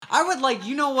I would like,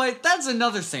 you know what? That's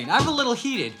another thing. I'm a little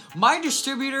heated. My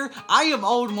distributor, I am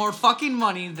owed more fucking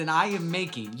money than I am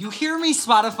making. You hear me,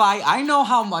 Spotify? I know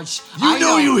how much.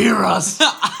 You hear us.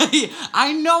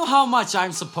 I know how much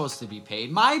I'm supposed to be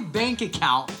paid. My bank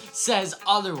account says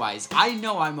otherwise. I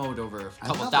know I'm owed over a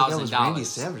couple $1,000. That was Randy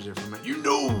Savage there for a minute. You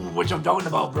know what I'm talking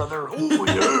about, brother. Oh,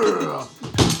 yeah.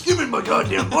 Give me my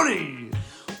goddamn money.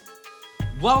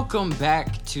 Welcome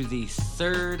back to the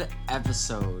third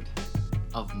episode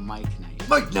of Mike Night.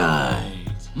 Mike Night.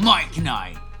 Mike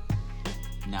Night.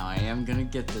 Now I am gonna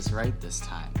get this right this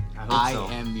time. I hope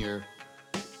so. am your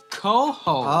co-host.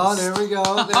 Oh, there we go.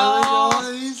 There we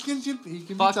go. He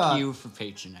can Fuck talk. you for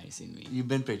patronizing me. You've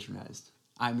been patronized.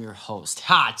 I'm your host.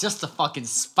 Ha! Just to fucking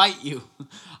spite you.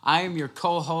 I am your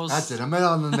co-host. That's it. I'm in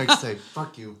on the next tape.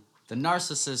 Fuck you. The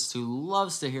narcissist who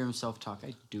loves to hear himself talk.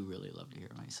 I do really love to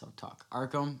hear myself talk.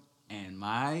 Arkham and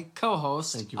my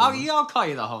co-host. Thank you. I'll call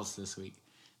you the host this week,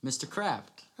 Mr.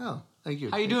 Kraft. Oh, thank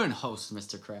you. How you doing, host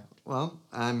Mr. Kraft? Well,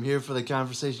 I'm here for the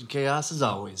conversation chaos as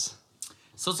always.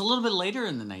 So it's a little bit later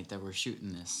in the night that we're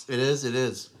shooting this. It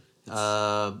is.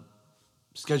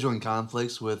 Scheduling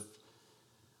conflicts with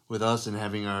us and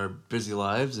having our busy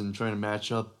lives and trying to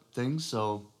match up things.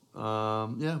 So,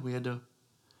 yeah, we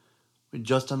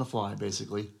just on the fly,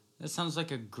 basically. That sounds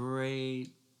like a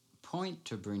great point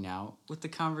to bring out with the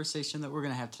conversation that we're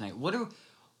going to have tonight. What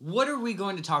are we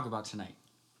going to talk about tonight?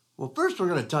 Well, first we're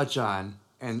going to touch on,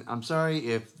 and I'm sorry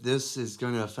if this is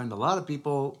going to offend a lot of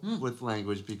people with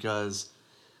language because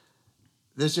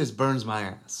this just burns my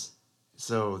ass.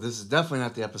 So this is definitely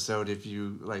not the episode if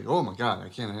you like, oh my God, I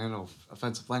can't handle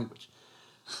offensive language.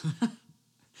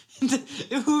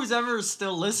 Who's ever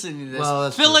still listening to this? Well,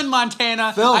 Phil in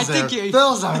Montana. Phil's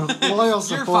Phil's our loyal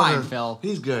supporter. You're fine, Phil.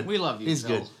 He's good. We love you, He's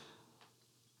Phil. good.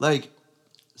 Like,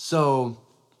 so...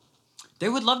 They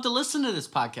would love to listen to this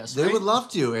podcast, They right? would love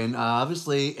to. And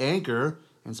obviously Anchor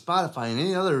and Spotify and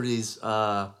any other of these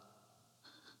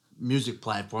music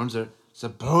platforms that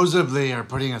supposedly are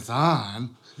putting us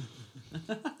on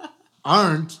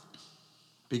aren't,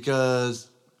 because...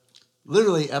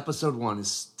 Literally, episode 1 is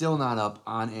still not up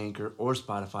on Anchor or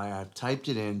Spotify. I've typed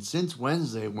it in since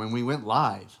Wednesday when we went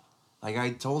live. Like, I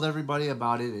told everybody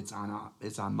about it. It's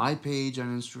on my page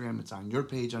on Instagram. It's on your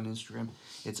page on Instagram.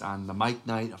 It's on the Mike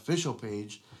Night official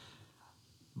page.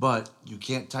 But you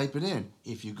can't type it in.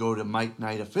 If you go to Mike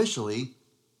Night officially,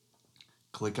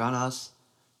 click on us,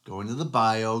 go into the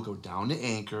bio, go down to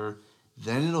Anchor.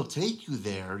 Then it'll take you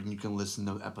there, and you can listen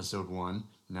to episode 1.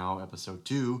 Now episode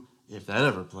 2. If that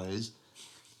ever plays.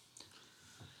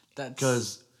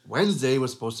 Because Wednesday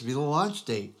was supposed to be the launch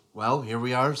date. Well, here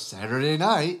we are Saturday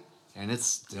night, and it's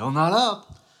still not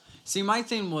up. See, my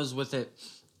thing was with it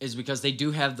is because they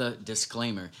do have the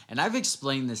disclaimer. And I've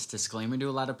explained this disclaimer to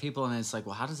a lot of people, and it's like,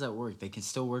 well, how does that work? They can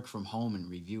still work from home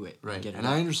and review it. Right, and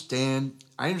I understand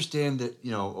that,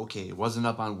 okay, it wasn't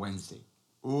up on Wednesday.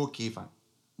 Okay, fine.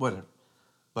 Whatever.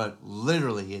 But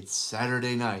literally, it's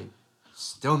Saturday night.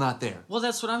 Still not there. Well,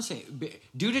 that's what I'm saying.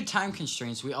 Due to time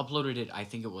constraints, we uploaded it, I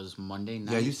think it was Monday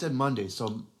night. Yeah, you said Monday.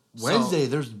 So Wednesday,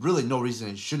 there's really no reason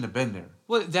it shouldn't have been there.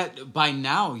 Well, that by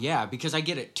now, yeah, because I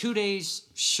get it. 2 days,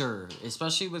 sure.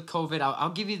 Especially with COVID, I'll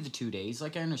give you the 2 days.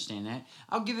 Like, I understand that.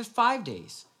 I'll give it 5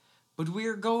 days. But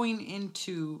we're going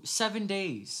into 7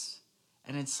 days.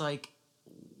 And it's like,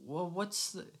 well,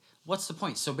 what's the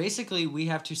point? So basically, we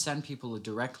have to send people a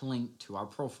direct link to our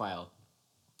profile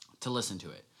to listen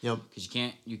to it. Yep. Because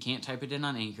you can't type it in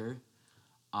on Anchor,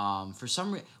 for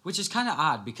some reason, which is kind of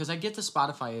odd because I get the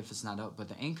Spotify if it's not up, but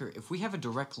the Anchor, if we have a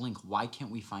direct link, why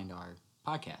can't we find our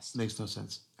podcast? Makes no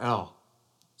sense at all.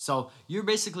 So you're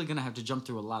basically gonna have to jump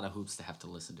through a lot of hoops to have to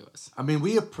listen to us. I mean,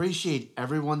 we appreciate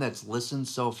everyone that's listened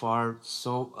so far.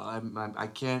 So I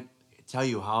can't tell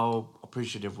you how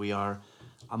appreciative we are.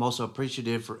 I'm also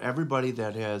appreciative for everybody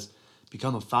that has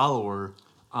become a follower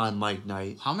on Mike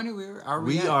Night. How many are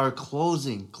we? We at? are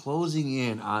closing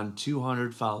in on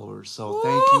 200 followers. So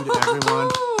thank you to everyone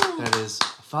that is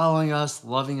following us,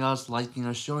 loving us, liking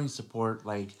us, showing support.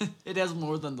 Like it has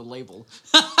more than the label.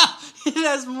 It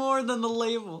has more than the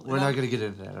label. We're not gonna get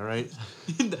into that, all right?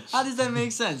 How does that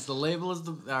make sense? The label is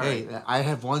the. All hey, right. I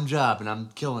have one job and I'm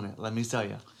killing it. Let me tell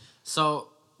you. So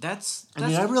that's. I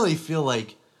mean, I really feel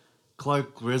like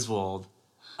Clark Griswold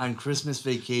on Christmas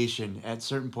Vacation at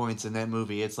certain points in that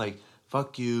movie. It's like,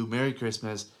 fuck you, Merry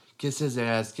Christmas, kiss his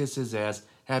ass,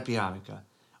 Happy Hanukkah.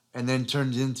 And then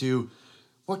turns into,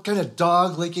 what kind of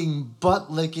dog-licking,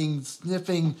 butt-licking,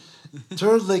 sniffing,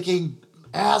 turd-licking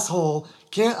asshole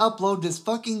can't upload this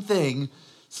fucking thing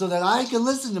so that I can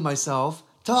listen to myself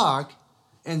talk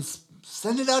and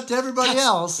send it out to everybody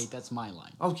else. Hey, that's my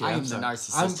line. Okay, I am I'm the sorry.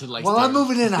 narcissist who likes. Well, I'm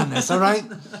moving in on this. All right,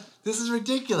 this is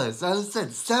ridiculous. As I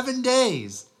said, 7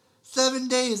 days, 7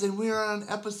 days, and we are on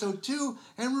episode 2,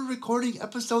 and we're recording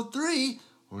episode 3.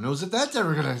 Who knows if that's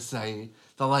ever gonna say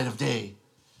the light of day?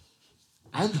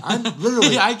 I'm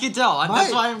literally. I can tell.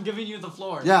 That's why I'm giving you the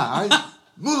floor. Yeah, I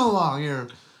move along here.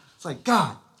 It's like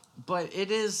God. But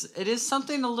it is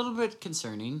something a little bit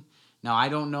concerning. Now I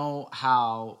don't know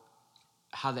how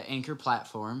the Anchor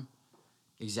platform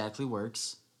exactly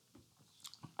works.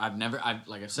 Like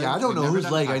I said. Yeah, I don't know never whose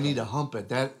done a leg I podcast. need to hump at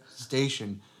that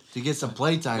station to get some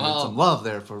playtime and some love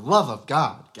there. For love of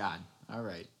God. God. All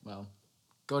right. Well,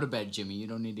 go to bed, Jimmy. You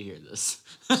don't need to hear this.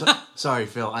 Sorry,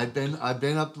 Phil. I've been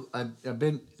up. I've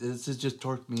been. This has just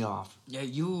torqued me off. Yeah,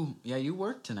 you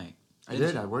worked tonight. I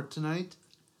did. I worked tonight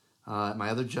at my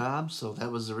other job, so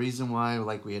that was the reason why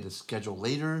we had to schedule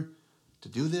later to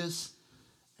do this,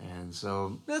 and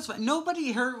so That's fine.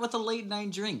 Nobody hurt with a late night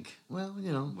drink. well,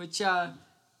 Which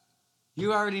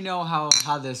you already know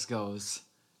how this goes.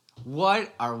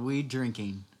 What are we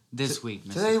drinking this week,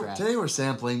 Mr. Kraft? Today we're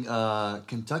sampling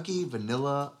Kentucky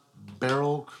Vanilla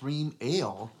Barrel Cream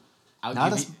Ale.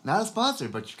 Not a sponsor,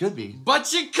 but you could be.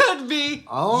 But you could be.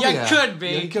 Oh, you could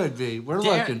be. You could be. We're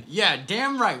looking. Yeah,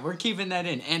 damn right. We're keeping that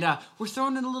in. And we're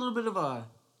throwing in a little bit of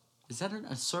is that an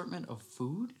assortment of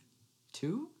food,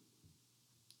 too?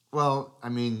 Well, I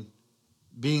mean,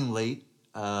 being late,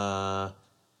 you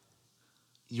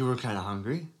were kind of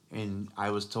hungry, and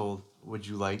I was told, would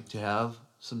you like to have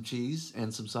some cheese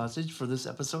and some sausage for this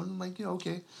episode? I'm like,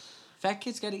 okay. Fat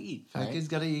kids gotta eat. Fat kids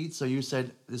gotta eat. So you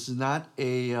said this is not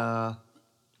a.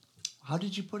 How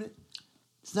did you put it?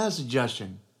 It's not a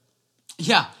suggestion.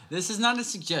 Yeah, this is not a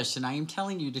suggestion. I am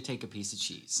telling you to take a piece of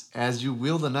cheese. As you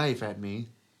wield the knife at me.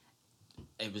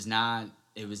 It was not.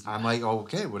 It was. I'm like,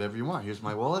 okay, whatever you want. Here's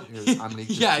my wallet. I'm gonna eat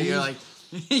this yeah, cheese. you're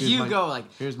like.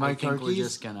 Here's my I think car we're keys.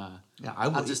 just gonna. Yeah,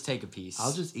 I'll just take a piece.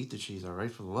 I'll just eat the cheese. All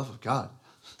right, for the love of God.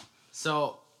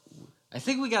 So, I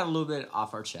think we got a little bit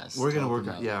off our chest. We're gonna work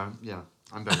on. Yeah.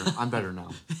 I'm better. I'm better now.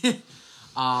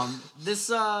 This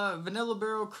Vanilla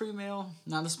Barrel Cream Ale,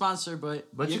 not a sponsor, but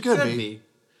you could be.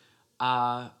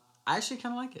 I actually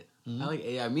kind of like it. I like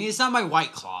it. I mean, it's not my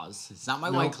White Claws. It's not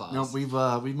my White Claws. No, we've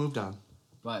moved on.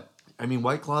 But I mean,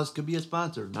 White Claws could be a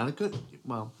sponsor. Not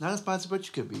a sponsor, but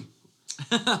you could be.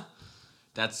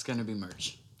 That's gonna be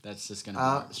merch. That's just gonna be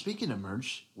merch. Speaking of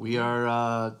merch, we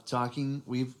are talking.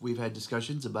 We've had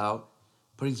discussions about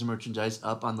putting some merchandise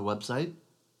up on the website.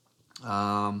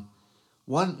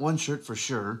 One shirt for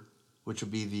sure, which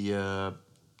would be the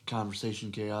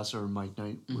Conversation Chaos or Mike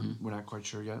Knight. We're not quite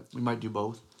sure yet. We might do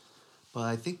both, but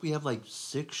I think we have like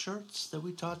 6 shirts that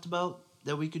we talked about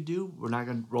that we could do. We're not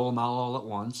gonna roll them out all at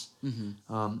once.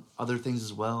 Other things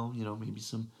as well. Maybe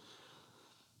some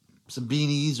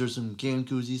beanies or some can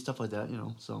koozies, stuff like that.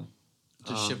 So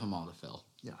Just ship them all to Phil.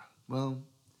 yeah. Well,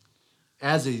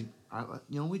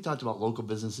 we talked about local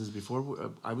businesses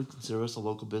before. I would consider us a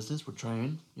local business. We're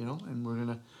trying, and we're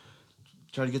gonna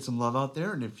try to get some love out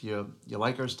there. And if you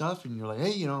like our stuff and you're like,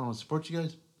 hey, I want to support you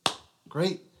guys,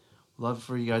 great. Love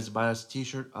for you guys to buy us a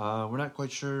T-shirt. We're not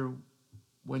quite sure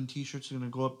when T-shirts are gonna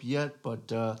go up yet,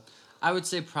 but I would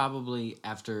say probably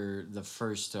after the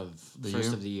first of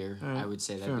the year. Right. I would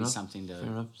say that'd be something to. Fair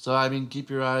enough. So I mean, keep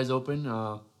your eyes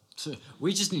open.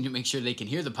 We just need to make sure they can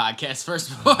hear the podcast first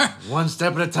before. One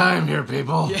step at a time here,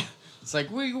 people. Yeah, it's like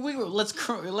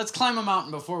let's climb a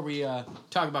mountain before we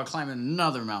talk about climbing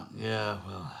another mountain. Yeah.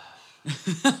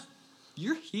 Well.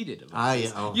 You're heated about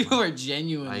this. You are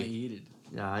genuinely heated.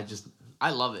 Yeah,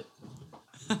 I love it.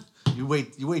 You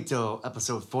wait till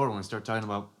episode 4 when we start talking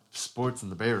about sports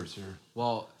and the Bears here.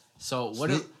 Well, so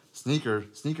what if sneaker?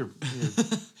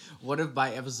 What if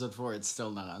by episode 4 it's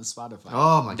still not on Spotify?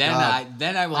 Oh my God!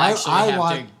 Then I will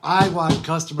actually I want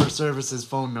customer service's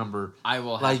phone number. I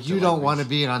will have like to you don't want to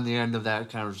be on the end of that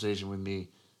conversation with me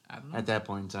at that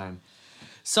point in time.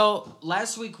 So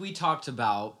last week we talked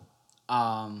about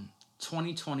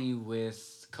 2020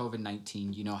 with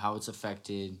COVID-19. You know how it's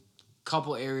affected a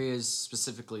couple areas,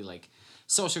 specifically like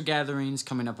social gatherings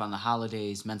coming up on the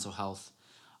holidays, mental health.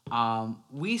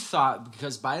 We thought,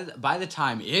 because by the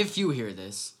time, if you hear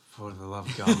this, for the love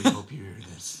of God, we hope you hear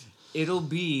this. It'll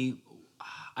be,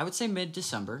 I would say,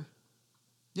 mid-December.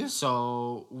 Yeah.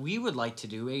 So we would like to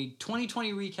do a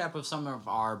 2020 recap of some of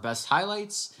our best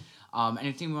highlights,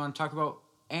 anything we want to talk about,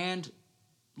 and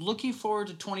looking forward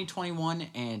to 2021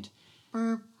 and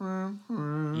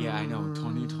yeah, I know,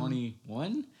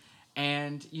 2021.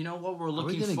 And you know what we're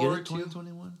looking forward to?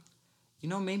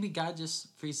 2021? Maybe God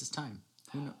just freezes time.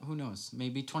 Who knows?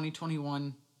 Maybe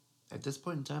 2021 At this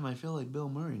point in time, I feel like Bill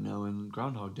Murray now in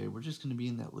Groundhog Day. We're just going to be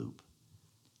in that loop.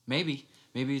 Maybe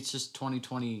it's just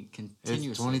 2020 continuously.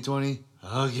 It's 2020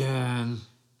 again.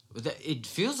 It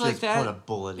feels Just like that. put a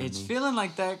bullet in It's me. feeling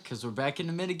like that because we're back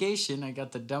into mitigation. I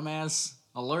got the dumbass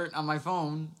alert on my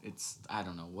phone. It's, I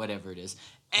don't know, whatever it is.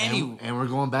 Anyway, And we're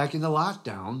going back into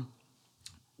lockdown.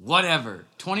 whatever.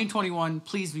 2021,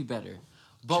 please be better.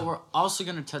 But we're also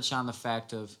going to touch on the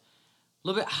fact of a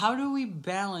little bit, how do we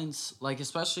balance, like,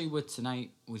 especially with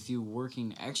tonight, with you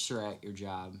working extra at your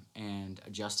job and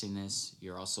adjusting this.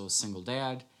 You're also a single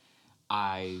dad.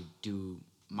 I do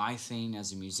my thing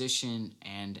as a musician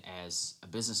and as a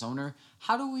business owner.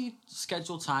 How do we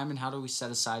schedule time and how do we set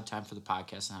aside time for the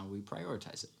podcast and how do we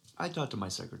prioritize it? I talked to my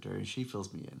secretary. She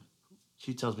fills me in.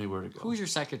 She tells me where to go. Who's your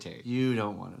secretary? You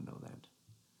don't want to know that.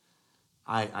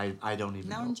 I don't even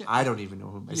Now know. in gen- I don't even know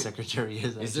who my secretary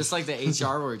is. Is this like the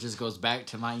HR where it just goes back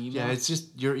to my email? Yeah, it's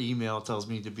just your email tells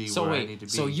me to be So where I wait, need to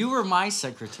be. so you were my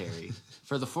secretary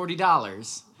for the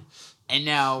 $40, and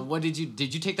now what did you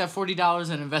take that $40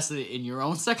 and invested it in your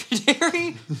own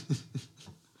secretary?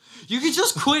 You could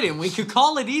just quit him. We could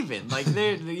call it even. Like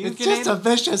it's just a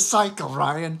vicious cycle,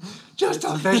 Ryan. Just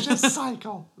a vicious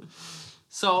cycle.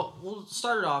 So we'll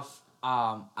start it off.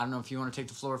 I don't know if you want to take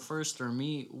the floor first or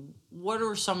me. What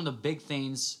are some of the big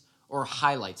things or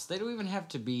highlights? They don't even have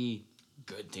to be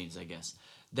good things, I guess,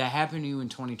 that happened to you in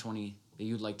 2020 that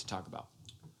you'd like to talk about.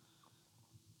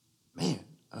 Man,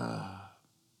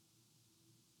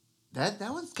 that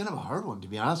one's kind of a hard one, to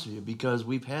be honest with you, because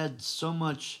we've had so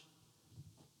much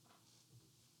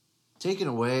taken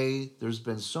away. There's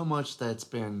been so much that's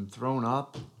been thrown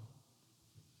up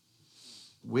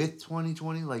with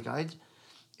 2020. Like,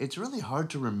 it's really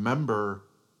hard to remember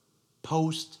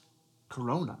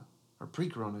post-corona, or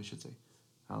pre-corona, I should say.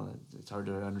 It's hard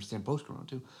to understand post-corona,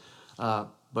 too.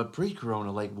 But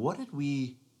pre-corona, like, what did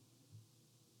we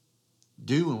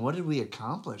do and what did we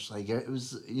accomplish? Like, it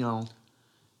was,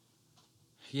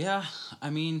 Yeah, I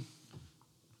mean,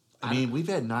 we've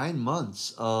had 9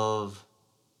 months of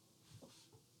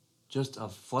just a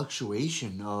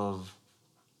fluctuation of,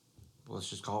 let's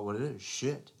just call it what it is,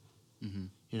 shit.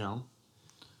 mm-hmm.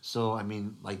 So,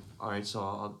 like, all right,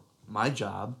 so my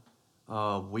job,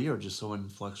 we are just so in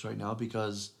flux right now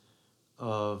because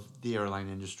of the airline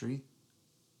industry,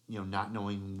 not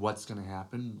knowing what's going to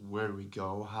happen, where do we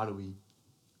go, how do we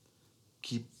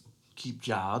keep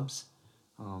jobs.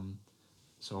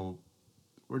 So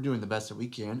we're doing the best that we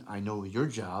can. I know your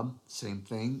job, same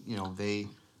thing, they...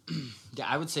 Yeah,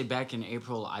 I would say back in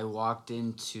April, I walked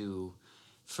into,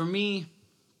 for me,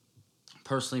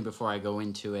 personally, before I go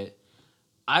into it,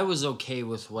 I was okay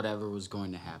with whatever was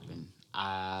going to happen.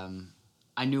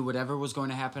 I knew whatever was going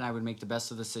to happen, I would make the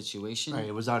best of the situation. Right,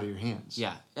 it was out of your hands.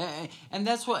 Yeah, and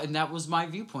that was my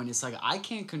viewpoint. It's like I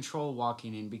can't control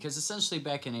walking in because essentially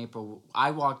back in April,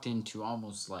 I walked into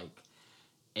almost like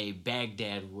a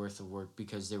Baghdad worth of work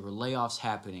because there were layoffs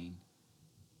happening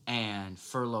and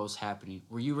furloughs happening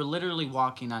where you were literally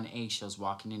walking on eggshells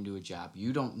walking into a job.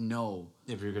 You don't know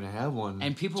if you're going to have one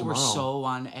and people tomorrow. were so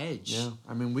on edge. Yeah,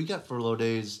 we got furlough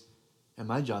days at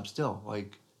my job still,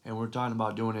 and we're talking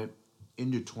about doing it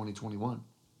into 2021.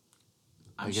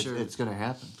 I'm sure it's going to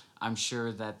happen. I'm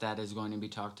sure that is going to be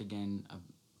talked again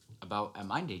about at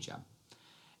my day job.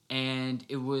 And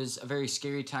it was a very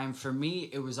scary time. For me,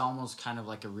 it was almost kind of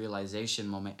like a realization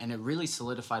moment. And it really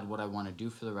solidified what I want to do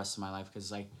for the rest of my life.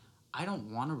 Because, I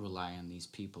don't want to rely on these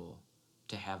people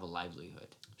to have a livelihood.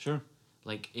 Sure.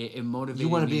 It motivated me. You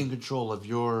want to be in control of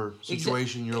your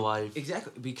situation, your life.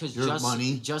 Exactly. Because your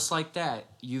money. Just like that,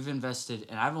 you've invested,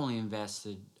 and I've only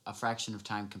invested a fraction of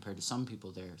time compared to some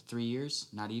people there. 3 years,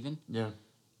 not even. Yeah.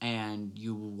 And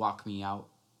you walk me out.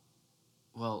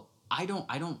 Well, I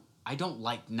don't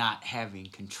like not having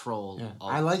control of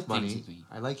I like things money. with me.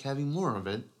 I like having more of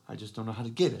it. I just don't know how to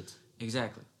get it.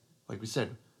 Exactly. Like we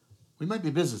said, we might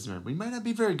be businessmen. We might not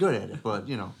be very good at it, but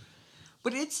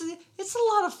But it's a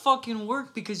lot of fucking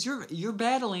work because you're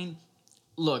battling.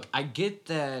 Look, I get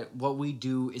that what we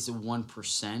do is a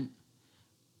 1%.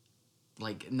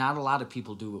 Not a lot of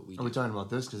people do what we do. Are we talking about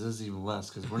this? Because this is even less.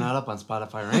 Because we're not up on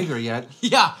Spotify or Anchor yet.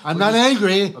 Yeah. I'm not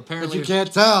angry. Apparently, but you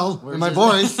can't tell in my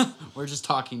voice. We're just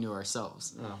talking to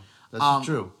ourselves. Oh, that's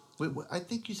true. I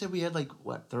think you said we had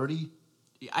 30?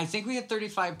 I think we had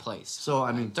 35 plays. So,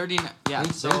 30. Yeah.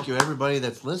 Thank you, everybody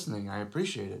that's listening. I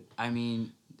appreciate it.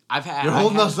 I've had. You're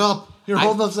holding us up. You're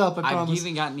holding us up. I promise. I've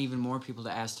even gotten even more people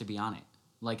to ask to be on it.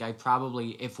 I probably,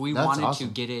 if we That's wanted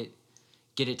awesome. to get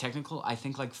it technical, I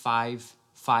think five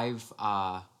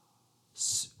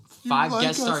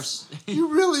guest stars.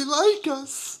 You really like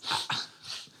us.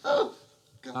 Oh,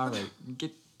 God. All right,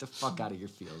 the fuck out of your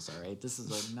feels, all right? This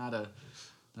is not a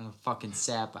fucking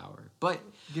sap hour. But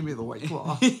Give me the White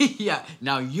Claw. yeah,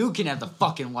 now you can have the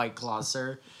fucking White Claw,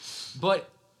 sir. But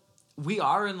we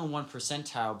are in the 1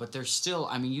 percentile, but there's still,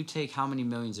 I mean, you take how many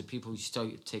millions of people, you still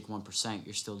take 1%,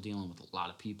 you're still dealing with a lot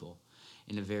of people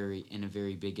in a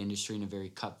very big industry, in a very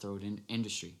cutthroat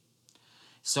industry.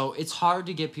 So it's hard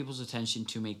to get people's attention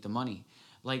to make the money.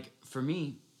 Like, for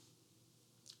me,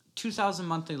 2,000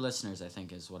 monthly listeners, I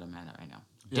think, is what I'm at right now.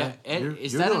 Yeah, Ed, you're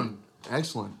doing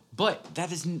excellent. But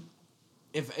that isn't...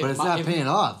 But it's not paying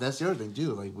off. That's the other thing,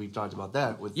 too. Like, we've talked about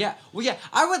that. Yeah.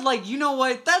 I would you know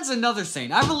what? That's another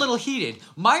thing. I'm a little heated.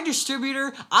 My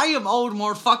distributor, I am owed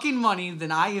more fucking money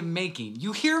than I am making.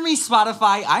 You hear me,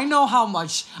 Spotify? I know how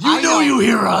much. You know you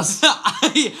hear us.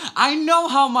 I know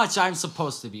how much I'm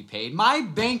supposed to be paid. My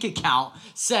bank account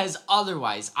says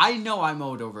otherwise. I know I'm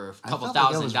owed over a couple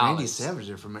 $1,000. Randy Savage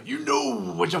there for a minute. You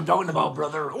know what I'm talking about,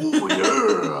 brother. Oh,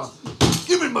 yeah.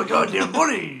 Give me my goddamn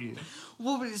money.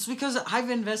 Well, it's because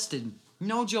I've invested,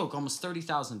 no joke, almost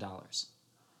 $30,000.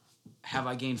 Have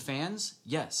I gained fans?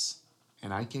 Yes.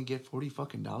 And I can't get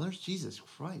 $40 Jesus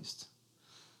Christ.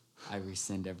 I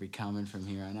rescind every comment from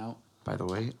here on out. By the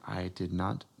way, I did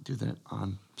not do that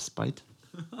on spite.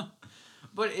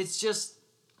 But it's just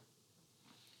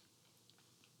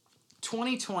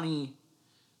 2020,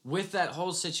 with that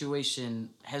whole situation,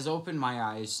 has opened my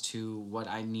eyes to what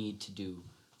I need to do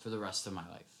for the rest of my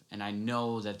life. And I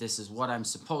know that this is what I'm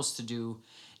supposed to do.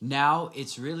 Now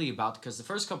it's really about, because the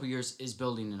first couple years is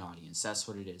building an audience. That's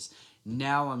what it is.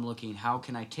 Now I'm looking, how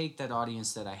can I take that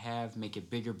audience that I have, make it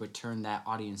bigger, but turn that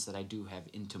audience that I do have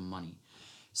into money?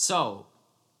 So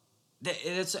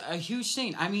it's a huge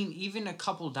thing. I mean, even a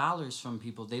couple dollars from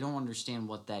people, they don't understand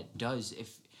what that does.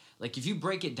 If you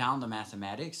break it down to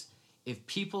mathematics,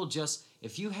 if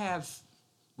you have,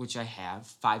 which I have,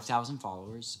 5,000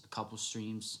 followers, a couple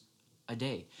streams a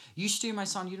day. You stream my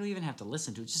song, you don't even have to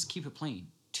listen to it. Just keep it playing.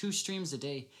 2 streams a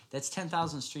day, that's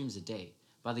 10,000 streams a day.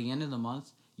 By the end of the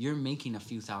month, you're making a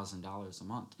few $1,000s a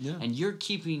month. Yeah. And you're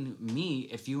keeping me,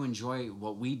 if you enjoy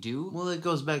what we do. Well, it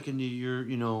goes back into your,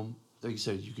 like you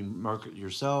said, you can market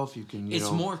yourself. You can,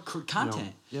 it's more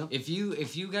content. Yep. If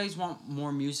you guys want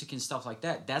more music and stuff like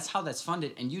that, that's how that's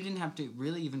funded. And you didn't have to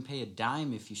really even pay a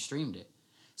dime if you streamed it.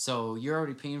 So you're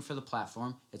already paying for the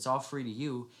platform. It's all free to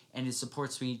you, and it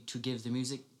supports me to give the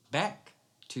music back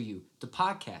to you, the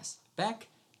podcast back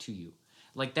to you.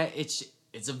 Like that, it's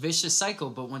a vicious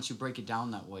cycle. But once you break it down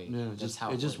that way, that's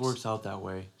how it just works out that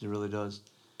way. It really does.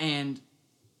 And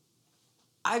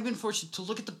I've been fortunate to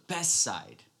look at the best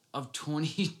side of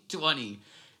 2020.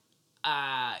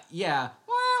 Yeah,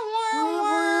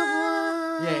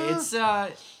 it's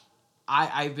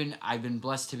I've been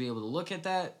blessed to be able to look at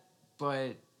that,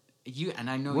 but. You and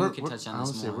I know you can touch on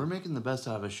this more. We're making the best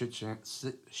out of a shit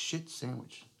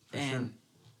sandwich. For sure.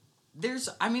 There's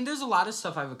a lot of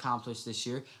stuff I've accomplished this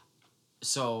year.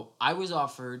 So I was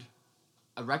offered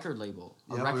a record label,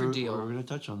 record deal. We're gonna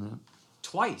touch on that.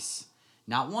 Twice,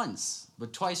 not once,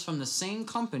 but twice from the same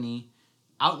company,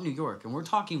 out in New York, and we're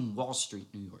talking Wall Street,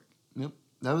 New York. Yep,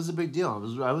 that was a big deal.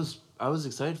 I was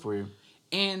excited for you.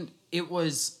 And it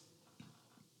was.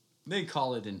 They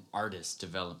call it an artist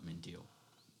development deal.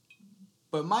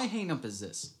 But my hang-up is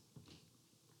this.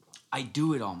 I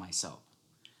do it all myself.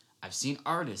 I've seen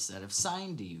artists that have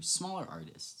signed to you, smaller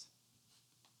artists,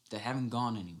 that haven't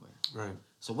gone anywhere. Right.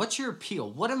 So what's your appeal?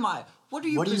 What are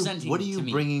you presenting to me? What are you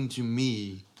bringing to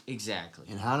me? Exactly.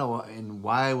 And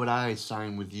why would I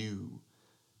sign with you?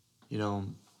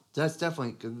 That's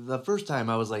definitely... The first time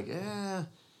I was like, I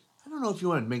don't know if you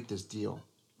want to make this deal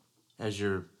as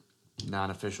your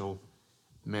non-official...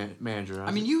 manager.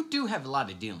 You do have a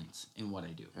lot of dealings in what I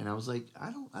do. And I was like,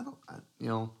 I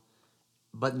don't,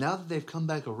 but now that they've come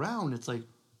back around, it's like,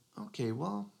 okay,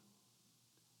 well,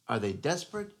 are they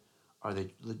desperate? Are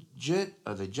they legit?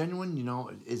 Are they genuine?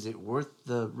 Is it worth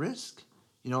the risk?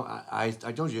 I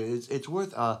told you, it's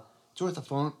worth a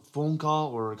phone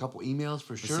call or a couple emails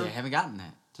for sure. See, I haven't gotten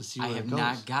that. To see where I have it goes.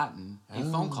 not gotten a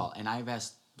phone call, and I've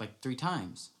asked like 3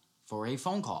 times for a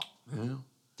phone call. Yeah.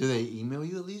 Do they email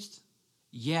you at least?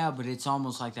 Yeah, but it's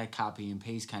almost like that copy and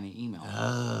paste kind of email.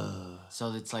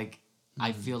 So it's like,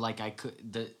 I feel like I could,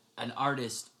 an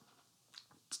artist,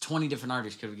 20 different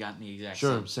artists could have gotten the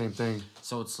exact same thing.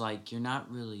 So it's like, you're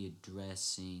not really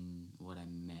addressing what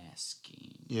I'm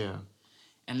asking. Yeah.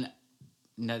 And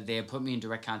they have put me in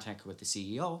direct contact with the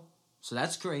CEO, so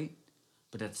that's great.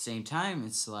 But at the same time,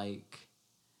 it's like,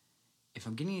 if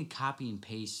I'm getting a copy and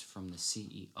paste from the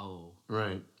CEO...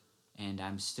 Right. And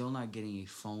I'm still not getting a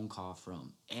phone call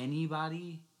from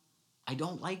anybody, I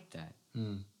don't like that.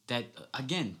 that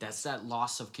again, that's that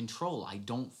loss of control. I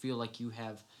don't feel like you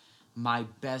have my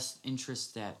best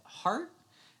interest at heart.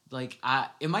 Like,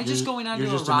 am I just going onto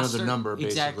you're a just roster? another number,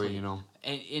 basically, Exactly. you know.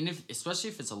 And if especially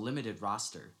if it's a limited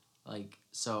roster, like,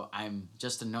 so I'm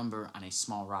just a number on a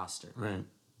small roster. Right.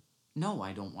 No,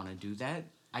 I don't want to do that.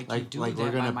 I can do Like that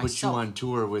we're gonna by put you myself. on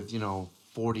tour with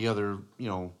 40 other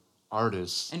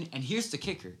artists. And here's the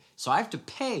kicker. So I have to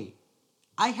pay.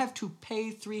 I have to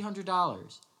pay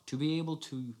 $300 to be able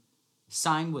to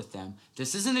sign with them.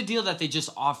 This isn't a deal that they just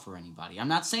offer anybody. I'm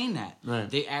not saying that. Right.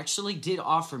 They actually did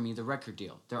offer me the record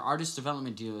deal. Their artist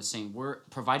development deal is saying we're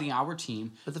providing our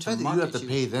team. But the to fact that you market have to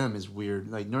pay them is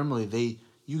weird. Like normally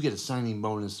you get a signing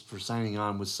bonus for signing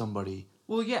on with somebody.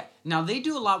 Well, yeah. Now they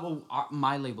do a lot what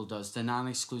my label does, the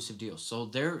non-exclusive deals.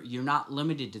 So you're not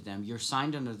limited to them. You're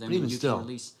signed under them, But even and you still. can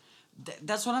release.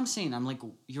 That's what I'm saying. I'm like,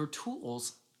 your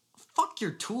tools. Fuck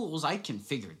your tools. I can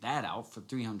figure that out for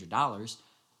 $300.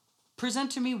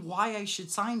 Present to me why I should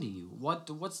sign to you.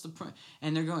 What's the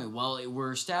and they're going, well,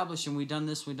 we're established and we've done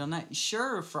this, we've done that.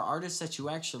 Sure, for artists that you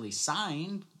actually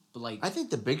signed, but like I think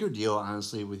the bigger deal,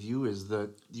 honestly, with you is that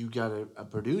you got a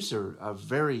producer, a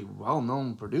very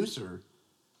well-known producer,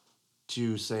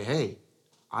 to say, hey,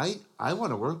 I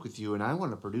want to work with you and I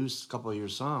want to produce a couple of your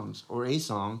songs or a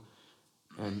song,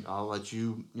 and I'll let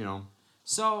you,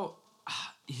 So,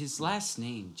 his last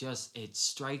name just, it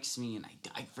strikes me, and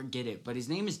I forget it, but his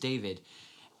name is David.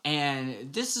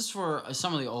 And this is for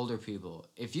some of the older people.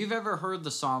 If you've ever heard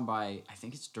the song by, I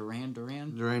think it's Duran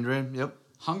Duran, Duran Duran, yep.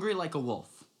 Hungry Like a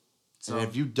Wolf. So And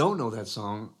if you don't know that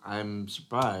song, I'm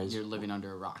surprised. you're living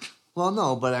under a rock. Well,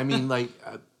 no, but I mean,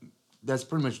 that's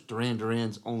pretty much Duran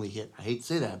Duran's only hit. I hate to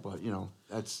say that, but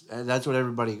that's what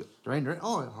everybody Duran Duran.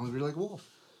 Oh, Hungry Like a Wolf.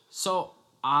 So,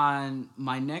 on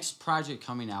my next project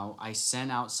coming out, I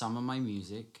sent out some of my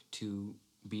music to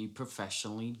be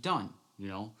professionally done,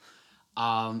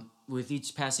 With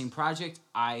each passing project,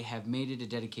 I have made it a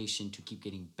dedication to keep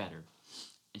getting better.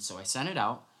 And so I sent it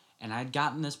out, and I'd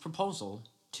gotten this proposal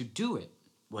to do it.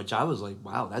 Which I was like,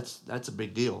 wow, that's a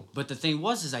big deal. But the thing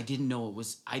was I didn't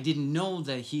know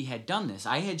that he had done this.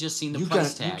 I had just seen the You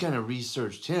price tag. You kind of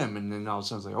researched him, and then all of a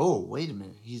sudden it's like, oh, wait a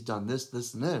minute, he's done this,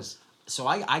 this, and this. So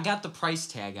I got the price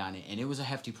tag on it, and it was a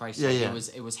hefty price tag. Yeah.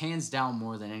 It was hands down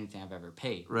more than anything I've ever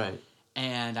paid. Right.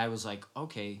 And I was like,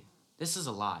 okay, this is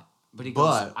a lot. But he goes,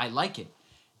 But I like it.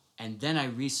 And then I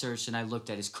researched and I looked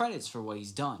at his credits for what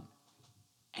he's done.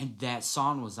 And that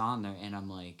song was on there, and I'm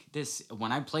like,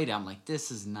 when I played it, I'm like,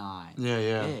 this is not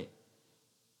it.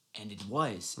 And it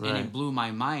was. Right. And it blew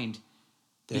my mind.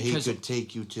 That he could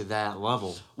take you to that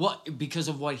level. Well, because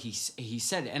of what he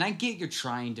said. And I get you're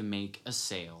trying to make a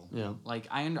sale. Yeah. Like,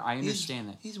 I understand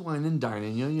that. He's whining and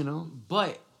dining you,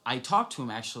 But I talked to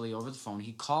him actually over the phone.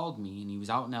 He called me, and he was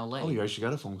out in L.A. Oh, you actually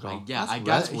got a phone call.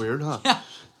 That's weird, huh? Yeah.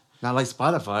 Not like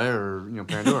Spotify or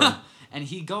Pandora. And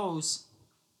he goes,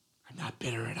 I'm not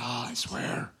bitter at all, I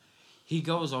swear. He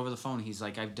goes over the phone. He's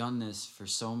like, I've done this for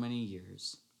so many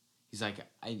years. He's like,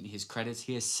 his credits,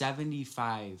 he has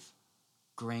 75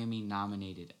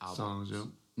 Grammy-nominated albums. Songs, yeah.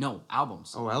 No,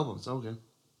 albums. Oh, albums, okay.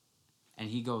 And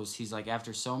he's like,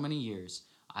 after so many years,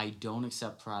 I don't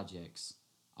accept projects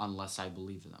unless I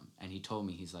believe in them. And he told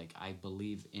me, he's like, I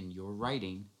believe in your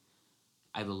writing.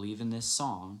 I believe in this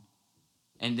song.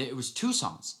 And it was 2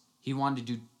 songs. He wanted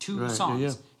to do 2 songs.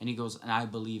 Yeah. And he goes, and I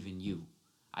believe in you.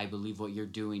 I believe what you're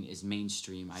doing is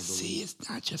mainstream. I believe. See, it's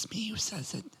not just me who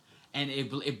says it. And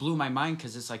it blew my mind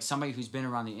because it's like somebody who's been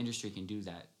around the industry can do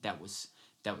that. That was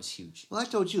huge. Well, I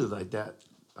told you like that.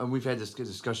 We've had this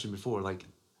discussion before. Like,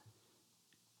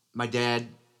 my dad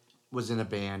was in a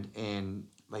band, and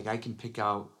like I can pick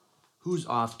out who's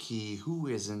off key, who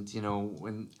isn't.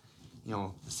 When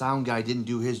the sound guy didn't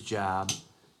do his job,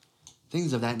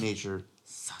 things of that nature.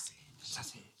 Sausage.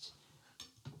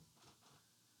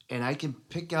 And I can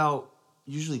pick out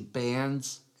usually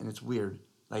bands, and it's weird.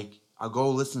 Like, I'll go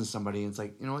listen to somebody, and it's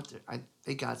like, you know what,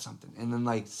 they got something. And then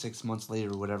like 6 months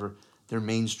later or whatever, they're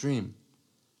mainstream.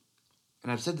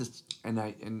 And I've said this,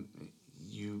 and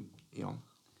you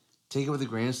take it with a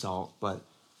grain of salt, but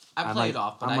I play it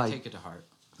off, but I take it to heart.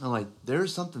 I'm like,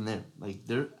 there's something there.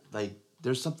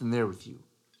 There's something there with you.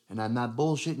 And I'm not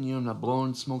bullshitting you. I'm not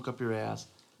blowing smoke up your ass.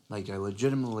 Like, I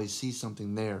legitimately see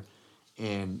something there.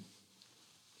 And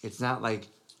it's not like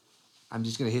I'm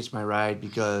just gonna hitch my ride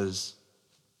because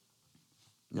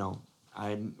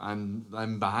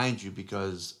I'm behind you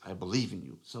because I believe in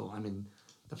you. So I mean,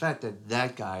 the fact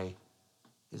that guy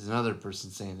is another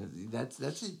person saying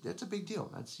that's a big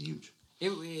deal. That's huge.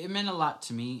 It meant a lot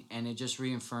to me, and it just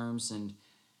reaffirms. And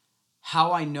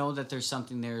how I know that there's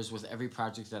something there is with every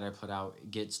project that I put out,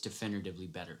 it gets definitively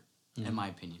better. in my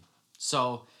opinion.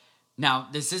 So now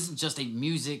this isn't just a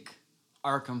music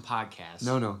Arkham podcast.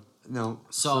 No.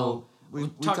 So, we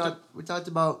talked talked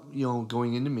about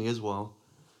going into me as well.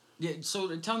 Yeah.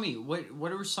 So tell me,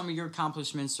 what are some of your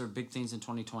accomplishments or big things in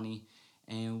 2020,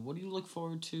 and what do you look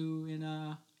forward to in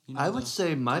I would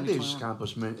say my biggest 2021?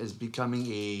 accomplishment is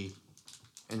becoming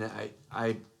and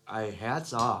I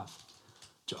hats off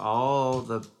to all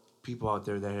the people out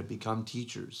there that have become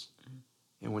teachers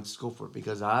and went to school for it,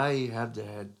 because I have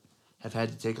had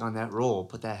to take on that role,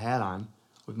 put that hat on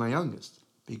with my youngest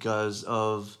because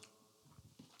of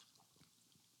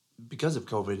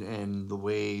COVID and the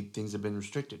way things have been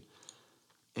restricted.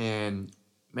 And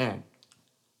man,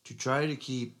 to try to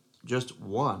keep just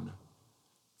one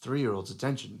 3-year old's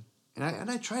attention, and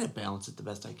I try to balance it the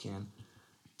best I can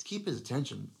to keep his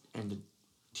attention and to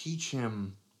teach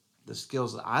him the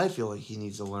skills that I feel like he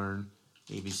needs to learn,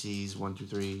 ABCs, 1, 2,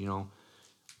 3.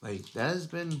 Like that has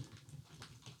been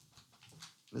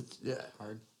yeah,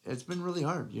 Hard. it's been really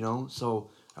hard. So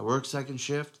I work second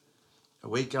shift. I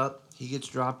wake up, he gets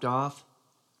dropped off,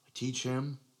 I teach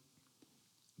him.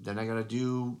 Then I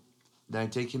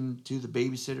take him to the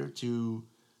babysitter to,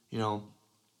 you know,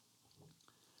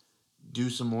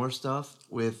 do some more stuff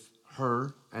with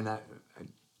her, and I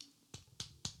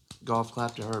golf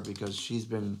clap to her because she's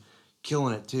been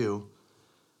killing it too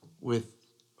with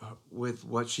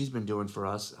what she's been doing for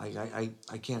us. I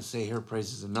can't say her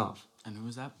praises enough. And who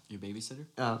was that? Your babysitter?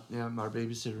 Yeah, our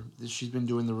babysitter. She's been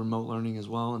doing the remote learning as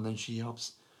well, and then she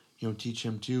helps, teach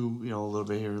him too. A little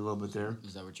bit here, a little bit there.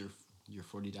 Is that what your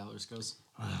 $40 goes?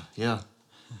 Yeah.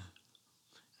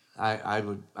 I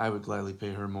would gladly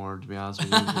pay her more, to be honest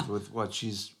with you, with what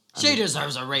she's. She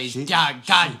deserves a raise. God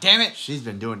damn it! She's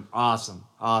been doing awesome.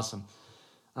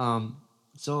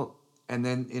 So and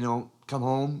then come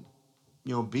home,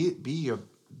 be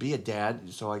a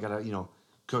dad. So I gotta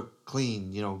cook,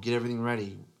 clean, get everything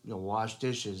ready, wash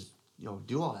dishes,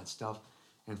 do all that stuff,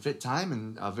 and fit time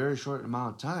in a very short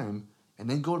amount of time, and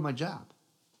then go to my job.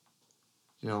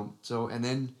 So and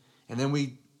then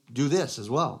we do this as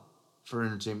well for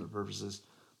entertainment purposes.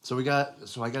 So I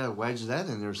gotta wedge that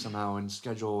in there somehow and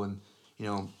schedule, and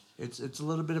it's a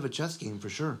little bit of a chess game for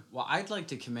sure. Well, I'd like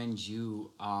to commend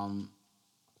you.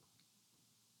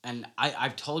 And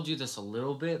I've told you this a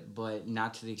little bit, but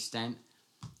not to the extent.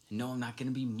 No, I'm not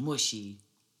gonna be mushy.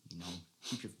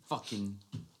 Keep your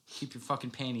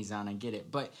fucking panties on. I get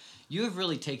it, but you have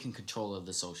really taken control of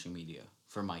the social media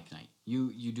for Mike Knight.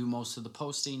 You do most of the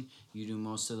posting. You do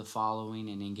most of the following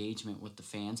and engagement with the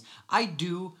fans. I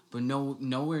do, but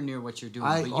nowhere near what you're doing.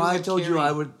 I told you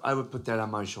I would put that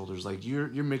on my shoulders. Like you're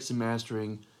mixing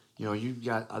mastering. You've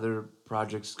got other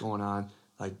projects going on.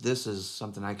 Like this is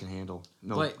something I can handle.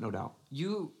 No doubt.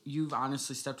 You've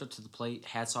honestly stepped up to the plate.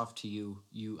 Hats off to you.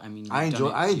 I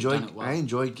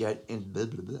enjoy getting.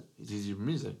 It's easier for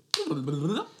me to say.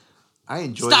 I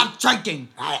enjoy. Stop drinking.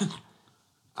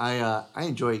 I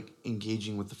enjoy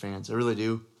engaging with the fans. I really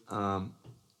do. Are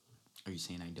you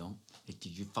saying I don't?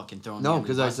 Did you fucking throw me? No,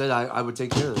 because I said I would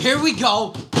take care of this. Here we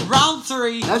go. Round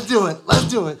 3. Let's do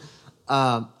it.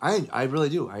 I really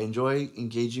do. I enjoy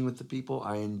engaging with the people.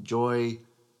 I enjoy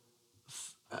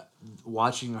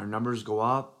watching our numbers go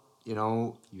up.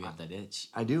 You have that itch.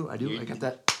 I do. I got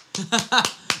that.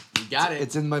 You got it.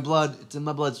 It's in my blood. It's in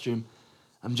my bloodstream.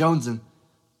 I'm jonesing.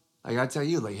 I gotta tell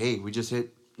you, like, hey, we just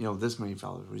hit this many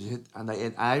followers. We just hit, and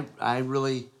I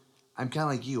really, I'm kind of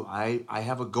like you. I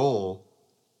have a goal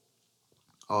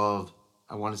of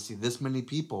I want to see this many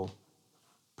people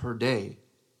per day,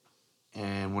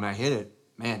 and when I hit it,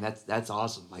 man, that's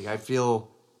awesome. Like I feel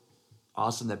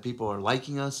awesome that people are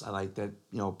liking us. I like that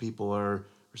people are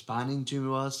responding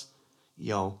to us.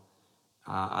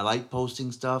 I like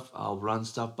posting stuff. I'll run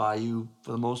stuff by you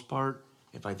for the most part.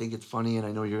 If I think it's funny and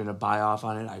I know you're gonna buy off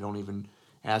on it, I don't even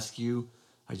ask you.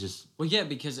 Well, yeah,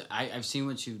 because I've seen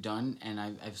what you've done, and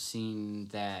I've seen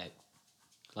that.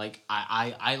 Like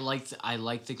I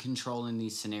like the control in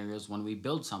these scenarios when we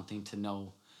build something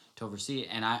to oversee it,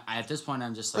 and I at this point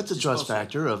I'm just like it's a trust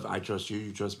factor of I trust you,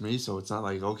 you trust me, so it's not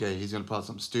like okay he's gonna put out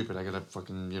something stupid. I gotta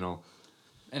fucking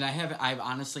And I've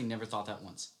honestly never thought that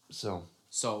once. So,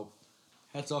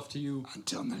 hats off to you.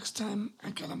 Until next time,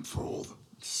 I got him fooled.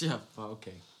 Yeah.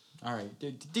 Okay. All right.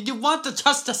 Did you want the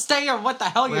trust to stay, or what the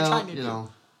hell you're trying to do?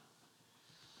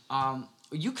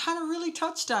 You kind of really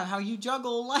touched on how you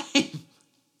juggle life,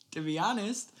 to be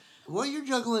honest. Well, you're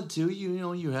juggling too.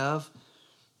 You have,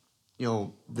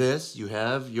 this. You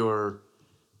have your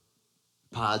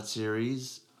pod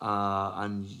series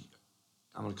on.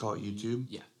 I'm gonna call it YouTube.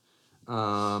 Yeah.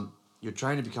 You're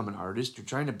trying to become an artist. You're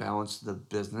trying to balance the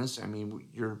business. I mean,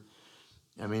 you're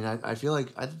I mean, I feel like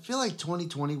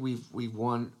 2020 we've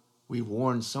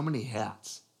worn so many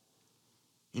hats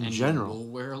in And general, we'll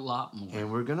wear a lot more.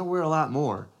 and we're gonna wear a lot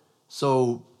more.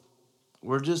 So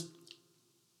we're just.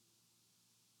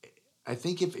 I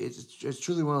think if it's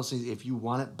truly one of those things, if you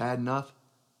want it bad enough,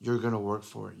 you're gonna work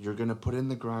for it. You're gonna put in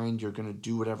the grind. You're gonna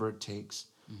do whatever it takes.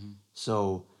 Mm-hmm.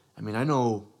 So I mean, I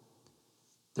know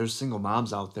there's single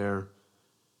moms out there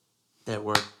that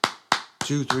work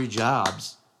 2-3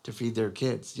 jobs to feed their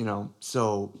kids.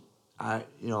 So I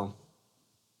you know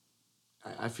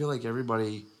I feel like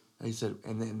everybody, like you said,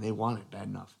 and they want it bad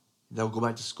enough. They'll go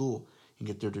back to school and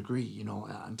get their degree.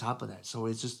 On top of that. So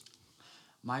it's just.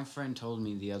 My friend told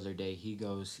me the other day, he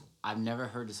goes, I've never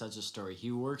heard of such a story.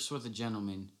 He works with a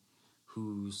gentleman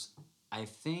who's, I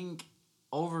think,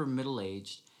 over middle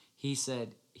aged. He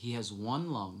said he has one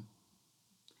lung,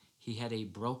 he had a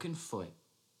broken foot,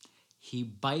 he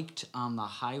biked on the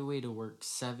highway to work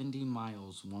 70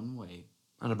 miles one way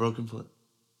On a broken foot.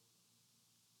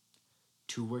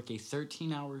 to work a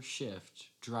 13-hour shift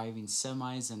driving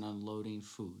semis and unloading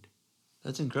food,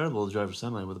 That's incredible to drive a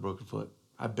semi with a broken foot.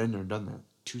 I've been there and done that.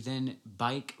 to then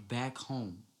bike back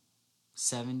home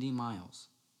 70 miles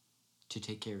to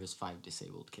take care of his 5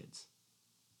 disabled kids.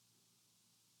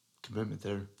 Commitment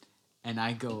there. And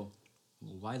I go,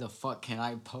 well, why the fuck can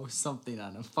I post something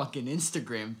on a fucking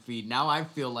Instagram feed? Now I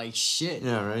feel like shit.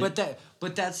 Yeah, right.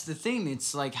 But that's the thing.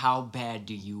 It's like, how bad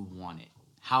do you want it?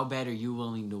 How bad are you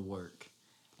willing to work?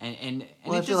 And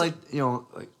Well, I it feel doesn't-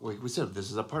 like we said,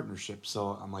 this is a partnership.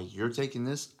 So I'm like, you're taking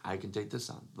this, I can take this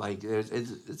on. Like,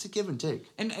 it's a give and take.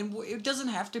 and it doesn't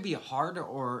have to be hard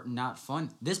or not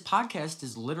fun. This podcast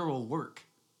is literal work,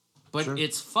 but Sure.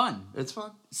 it's fun. It's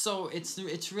fun. So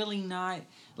it's really not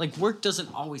like work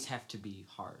doesn't always have to be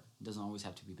hard. It doesn't always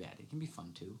have to be bad. It can be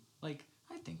fun too. Like,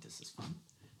 I think this is fun.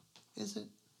 Is it?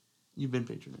 You've been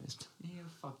patronized. Yeah,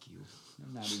 fuck you.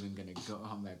 I'm not even gonna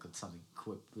come back with something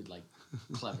quick with like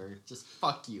clever. Just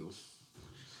fuck you.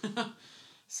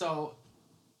 So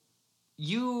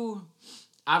you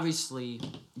obviously,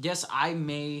 yes, I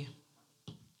may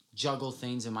juggle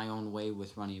things in my own way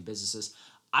with running businesses.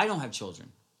 I don't have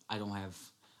children. I don't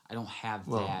have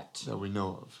Well, that. that we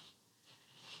know of.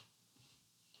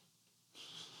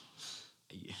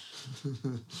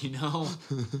 You know,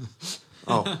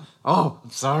 I'm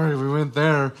sorry, we went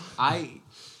there.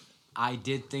 I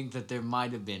did think that there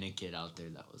might have been a kid out there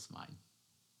that was mine,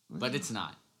 but it's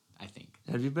not. I think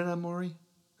Have you been on Maury?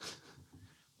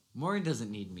 Maury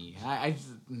doesn't need me.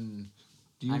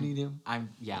 Do you need him?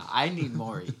 I need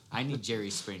Maury. I need Jerry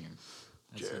Springer.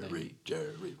 That's what I need.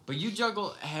 Jerry. But you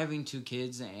juggle having 2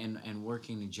 kids and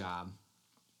working a job.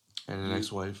 And an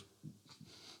ex-wife.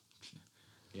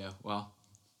 Yeah, well,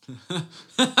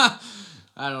 I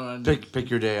don't know. Pick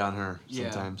your day on her Yeah.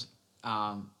 sometimes.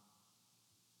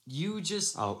 You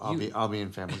just I'll be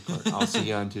in family court. I'll see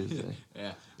you on Tuesday.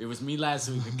 Yeah, it was me last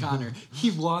week with Connor.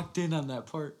 He walked in on that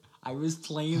part. I was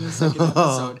playing the second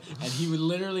episode, and he would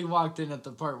literally walked in at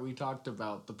the part we talked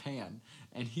about the pan,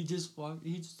 and he just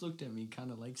looked at me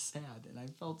kind of like sad, and I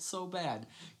felt so bad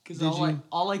because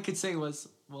all I could say was,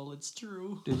 "Well, it's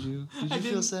true." Did you I feel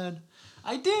didn't. sad?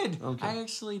 I did. Okay. I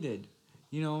actually did.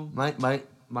 You know.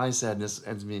 My sadness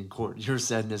ends me in court. Your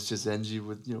sadness just ends you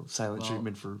with silent Well,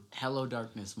 treatment for. Hello,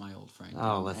 darkness, my old friend.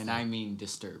 Oh, let's and not. I mean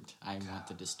disturbed. I want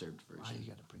the disturbed version. Why you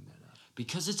gotta bring that up?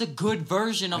 Because it's a good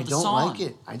version of I the don't song. like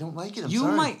it. I don't like it. I'm You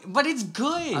sorry. might, but it's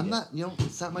good. I'm not.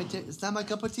 It's not my. It's not my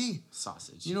cup of tea.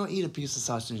 Sausage. You don't eat a piece of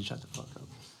sausage and shut the fuck up.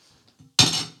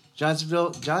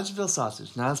 Johnsonville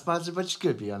sausage. Not sponsored, but you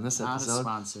could be on this Not episode. a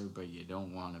sponsor, but you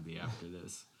don't want to be after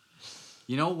this.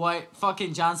 You know what?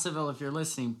 Fucking Johnsonville, if you're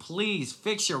listening, please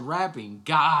fix your rapping.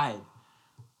 God.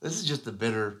 This is just the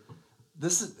bitter.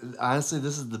 This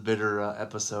is the bitter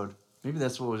episode. Maybe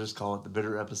that's what we'll just call it, the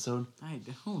bitter episode.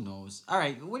 Who knows? All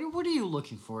right, what are you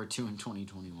looking forward to in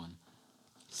 2021?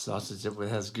 Sausage that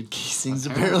has good casings,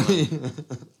 Apparently. apparently.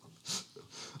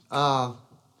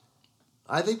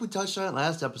 I think we touched on it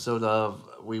last episode of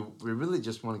we really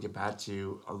just want to get back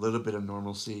to a little bit of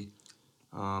normalcy.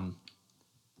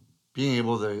 Being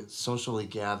able to socially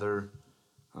gather.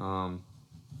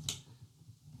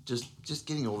 Just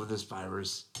getting over this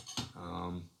virus.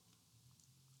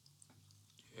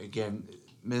 Again,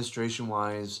 administration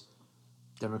wise,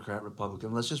 Democrat,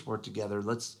 Republican, let's just work together.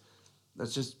 Let's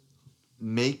just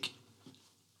make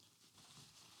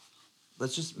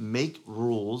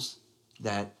rules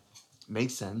that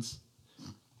make sense.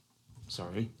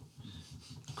 Sorry.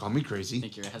 Call me I crazy.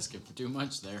 think you're asking for too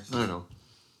much there. I don't know.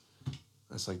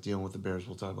 That's like dealing with the Bears.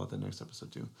 We'll talk about that next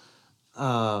episode too.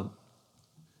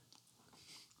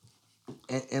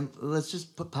 and let's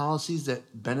just put policies that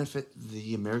benefit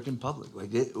the American public.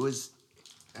 Like it was,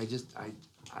 I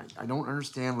don't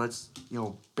understand. Let's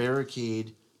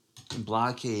barricade and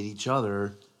blockade each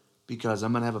other because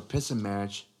I'm gonna have a pissing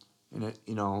match, and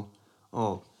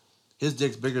oh, his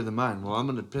dick's bigger than mine. Well, I'm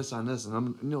gonna piss on this,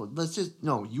 and let's just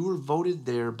no. You were voted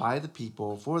there by the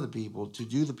people for the people to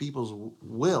do the people's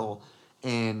will,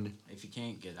 and if you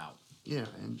can't get out, yeah,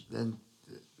 and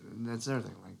that's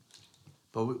everything. Like,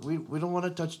 but we don't want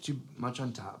to touch too much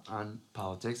on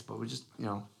politics, but we just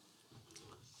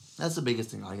that's the biggest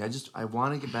thing. Like I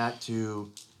want to get back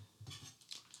to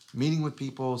meeting with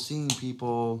people, seeing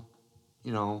people,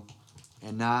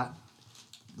 and not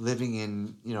living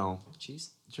in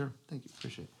cheese. Sure, thank you,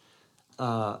 appreciate it.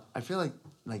 I feel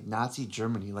like Nazi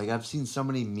Germany. Like I've seen so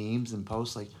many memes and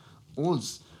posts like, "Oh,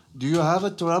 do you have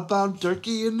a 12-pound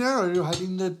turkey in there? Are you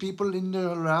hiding the people in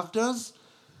the rafters?"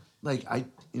 Like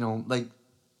like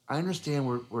I understand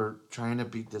we're trying to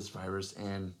beat this virus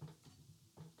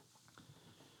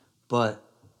but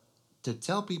to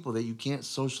tell people that you can't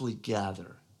socially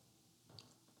gather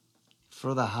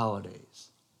for the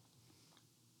holidays,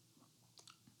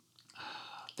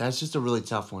 that's just a really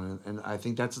tough one, and I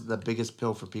think that's the biggest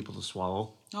pill for people to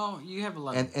swallow. Oh, you have a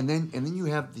lot. And then you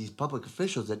have these public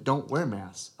officials that don't wear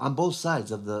masks on both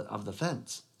sides of the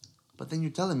fence, but then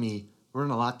you're telling me we're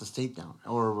gonna lock the state down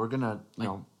or we're gonna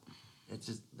it's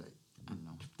just I don't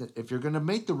know. if you're gonna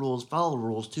make the rules, follow the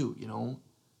rules too.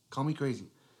 Call me crazy.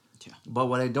 Yeah. But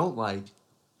what I don't like,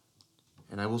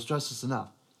 and I will stress this enough,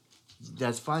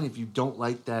 that's fine if you don't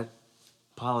like that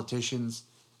politicians'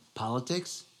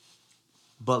 politics,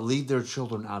 but leave their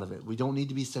children out of it. We don't need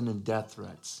to be sending death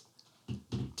threats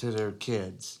to their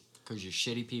kids. Because you're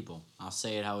shitty people. I'll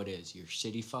say it how it is. You're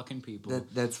shitty fucking people.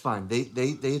 That's fine.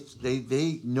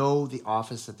 They know the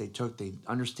office that they took. They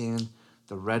understand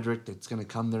the rhetoric that's going to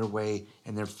come their way,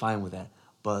 and they're fine with that.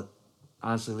 But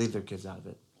honestly, leave their kids out of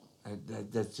it.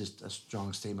 That's just a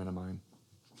strong statement of mine.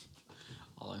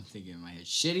 All I'm thinking in my head,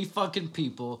 shitty fucking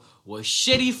people with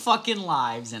shitty fucking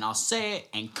lives, and I'll say it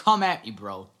and come at me,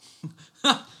 bro.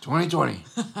 2020.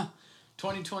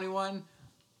 2021,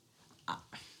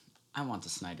 I want the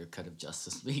Snyder Cut of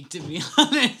Justice League, to be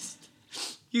honest.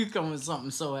 You come with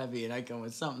something so heavy, and I come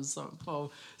with something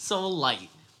so light.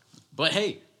 But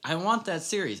hey, I want that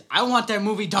series. I want that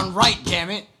movie done right, damn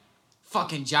it.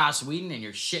 Fucking Joss Whedon and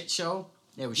your shit show.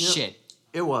 It was shit.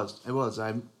 It was.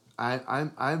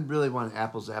 I really want an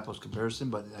apples to apples comparison,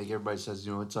 but like everybody says,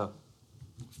 it's a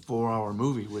 4-hour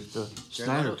movie with the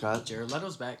Snyder Cut. Jared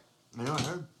Leto's back. I know, I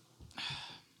heard.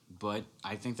 But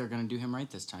I think they're going to do him right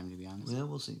this time, to be honest. Yeah,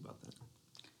 we'll see about that.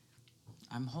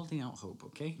 I'm holding out hope,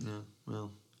 okay? Yeah,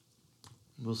 well,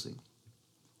 we'll see.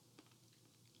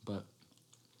 But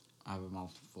I have a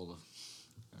mouthful of...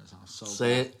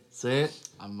 Say it.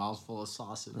 A mouthful of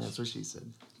sausage. That's what she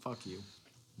said. Fuck you.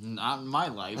 Not in my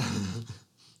life.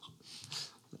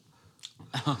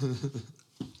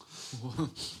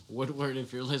 Woodward,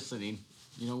 if you're listening,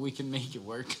 we can make it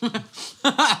work.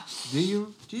 Do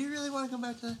you really want to come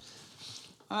back to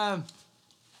that?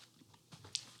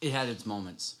 It had its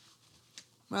moments.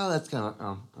 Well, that's kind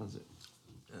of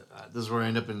this is where I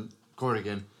end up in court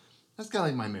again. That's kind of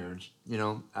like my marriage.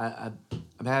 I'm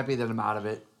happy that I'm out of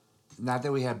it. Not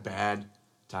that we had bad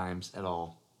times at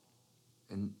all,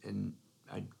 and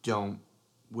I don't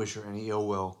wish her any ill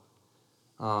will.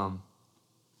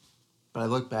 But I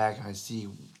look back and I see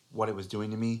what it was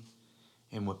doing to me,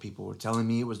 and what people were telling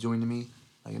me it was doing to me.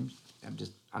 Like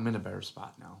I'm in a better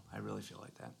spot now. I really feel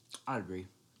like that. I agree.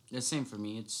 The same for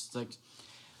me. It's like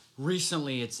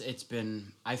recently it's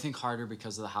been, I think, harder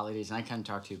because of the holidays, and I kind of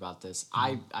talked to you about this.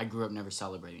 Mm-hmm. I grew up never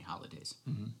celebrating holidays.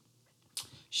 Mm-hmm.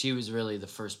 She was really the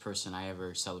first person I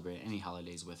ever celebrated any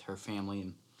holidays with, her family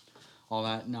and all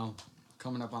that. Now,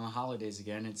 coming up on the holidays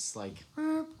again, it's like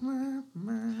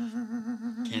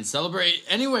can't celebrate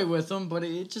anyway with them, but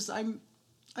it just I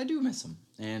do miss them,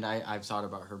 and I've thought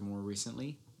about her more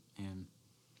recently, and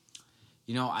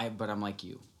but I'm like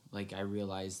you. Like, I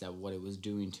realized that what it was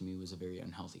doing to me was a very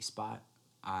unhealthy spot,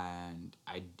 and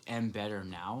I am better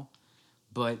now,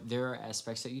 but there are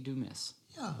aspects that you do miss.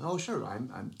 Yeah, oh sure,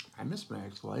 I miss my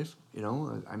ex-wife.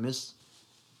 I miss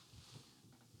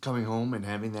coming home and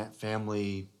having that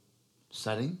family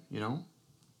setting.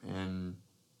 And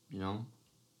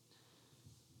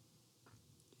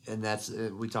and that's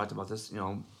we talked about this.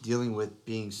 Dealing with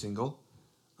being single.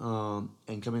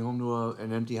 And coming home to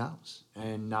an empty house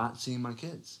and not seeing my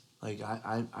kids. Like,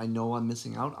 I know I'm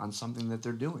missing out on something that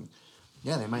they're doing.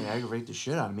 Yeah, they might aggravate the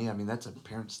shit out of me. I mean, that's a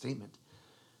parent statement.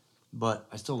 But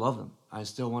I still love them. I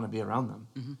still want to be around them.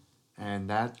 Mm-hmm. And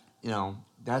that,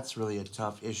 that's really a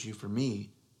tough issue for me.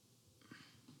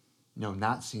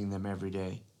 Not seeing them every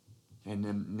day, and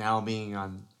then now being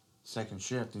on second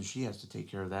shift, and she has to take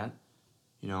care of that.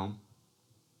 You know,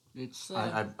 It's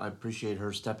I appreciate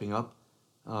her stepping up.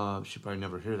 She probably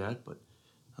never hear that, but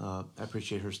I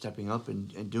appreciate her stepping up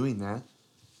and doing that.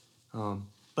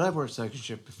 But I've worked second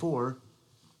shift before,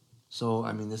 so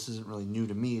I mean this isn't really new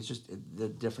to me. It's just the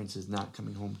difference is not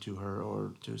coming home to her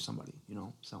or to somebody,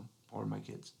 so or my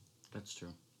kids. That's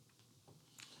true.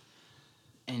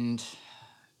 And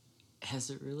has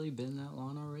it really been that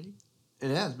long already?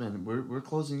 It has been. We're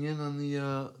closing in on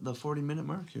the 40-minute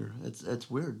mark here. It's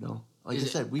weird though. Like I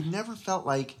said, we've never felt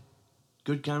like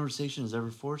good conversation is ever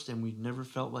forced, and we've never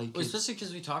felt like. Well, especially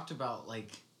because we talked about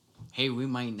hey, we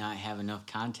might not have enough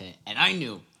content, and I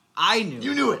knew.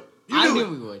 You knew it. I knew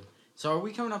we would. So are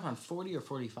we coming up on 40 or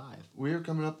 45? We're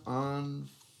coming up on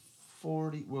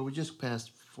 40. Well, we just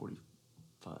passed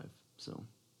 45. So.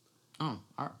 Oh,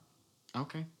 all right.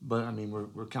 Okay. But I mean,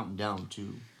 we're counting down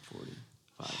to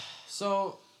 45.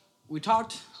 So we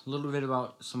talked a little bit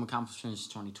about some accomplishments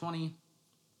 2020,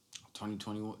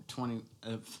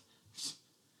 2021,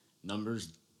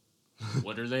 numbers.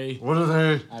 What are they? What are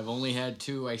they? I've only had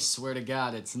 2. I swear to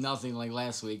God, it's nothing like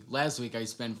last week. Last week I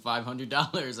spent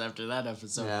 $500 after that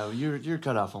episode. Yeah, you're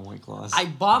cut off on White Claws. I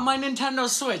bought my Nintendo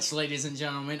Switch, ladies and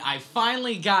gentlemen. I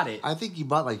finally got it. I think you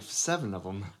bought like 7 of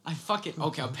them.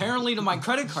 Okay, apparently to my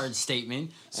credit card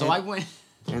statement. So I went.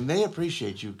 And they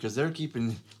appreciate you because they're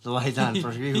keeping the lights on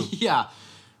for you. Yeah.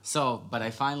 So, but I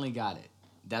finally got it.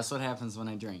 That's what happens when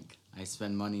I drink. I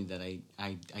spend money that I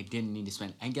didn't need to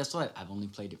spend. And guess what? I've only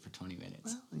played it for 20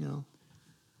 minutes. Well,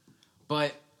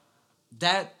 But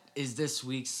that is this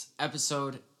week's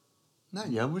episode. Not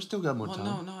yet. We still got more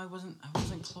time. No, I wasn't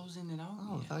closing it out.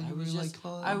 Oh, yet. I thought you were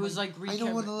like, I was like, I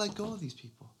don't want to let go of these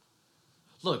people.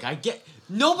 Look,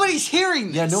 nobody's hearing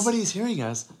this. Yeah, nobody's hearing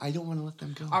us. I don't want to let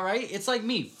them go. All right, it's like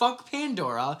me. Fuck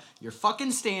Pandora. Your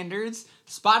fucking standards.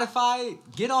 Spotify.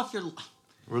 Get off your.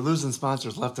 We're losing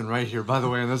sponsors left and right here, by the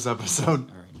way, in this episode.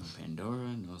 All right, no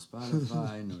Pandora, no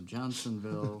Spotify, no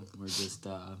Johnsonville. We're just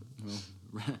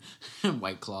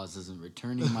White Claws isn't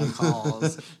returning my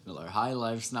calls. Miller High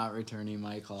Life's not returning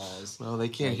my calls. Well, they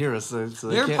can't hear us, so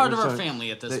they're they part of our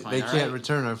family at this point. They can't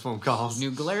return our phone calls.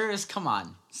 New Glarus, come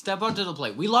on, step up to the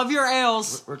plate. We love your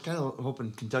ales. We're kind of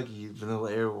hoping Kentucky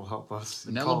Vanilla Air will help us.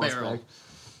 Vanilla Barrel us back.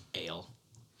 Ale.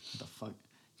 What the fuck?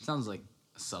 Sounds like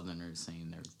a Southerner saying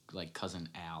they're like cousin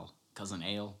Al, cousin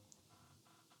Ale.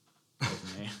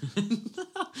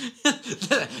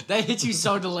 That hit you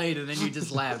so delayed, and then you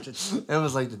just laughed. It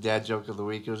was like the dad joke of the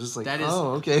week. It was just like, That is,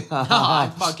 okay. Oh,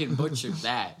 I fucking butchered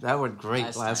that. That went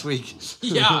great last week.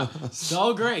 Yeah,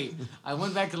 so great. I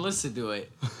went back and listened to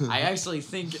it. I actually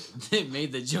think it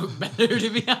made the joke better, to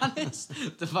be honest.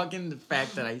 The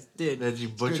fact that I did. That you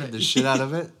butchered the shit out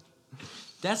of it?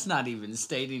 That's not even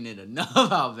stating it enough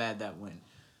how bad that went.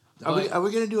 Are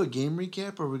we going to do a game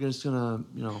recap, or are we just going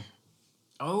to,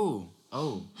 Oh.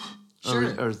 Sure.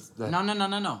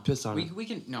 No. Piss on it. We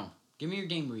can, no. Give me your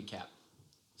game recap.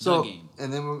 So, the game.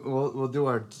 And then we'll do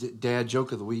our dad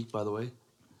joke of the week, by the way.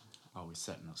 Always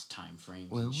setting those time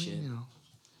frames Well, and shit.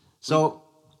 So,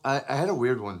 I had a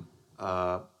weird one.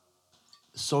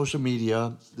 Social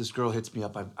media, this girl hits me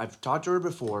up. I've talked to her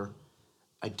before.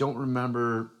 I don't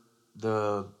remember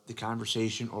the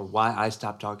conversation or why I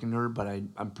stopped talking to her, but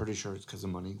I'm pretty sure it's because of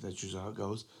money. That's usually how it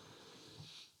goes.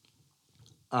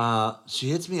 She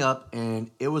hits me up, and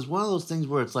it was one of those things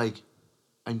where it's like,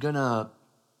 I'm gonna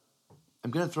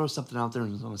throw something out there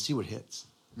and I'm gonna see what hits.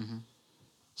 Mm-hmm.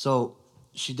 So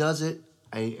she does it.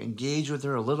 I engage with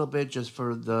her a little bit just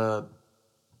for the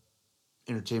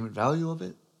entertainment value of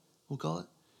it, we'll call it.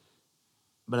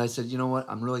 But I said, you know what?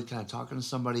 I'm really kind of talking to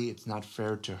somebody. It's not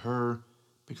fair to her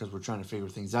because we're trying to figure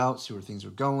things out, see where things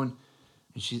are going.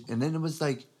 And then it was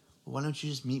like, well, why don't you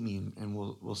just meet me and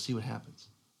we'll see what happens.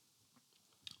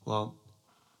 Well,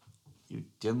 you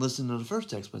didn't listen to the first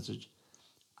text message.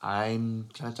 I'm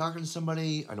kind of talking to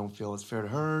somebody. I don't feel it's fair to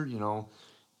her.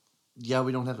 Yeah,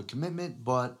 we don't have a commitment,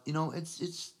 but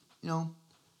it's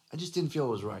I just didn't feel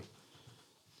it was right.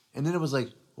 And then it was like,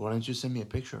 why don't you send me a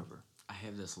picture of her? I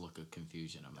have this look of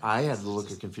confusion on my face. I had the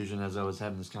look of confusion as I was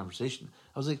having this conversation.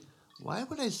 I was like, why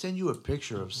would I send you a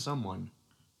picture of someone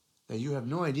that you have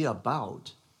no idea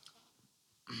about?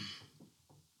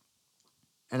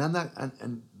 And I'm not,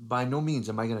 and by no means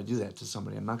am I going to do that to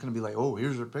somebody. I'm not going to be like, oh,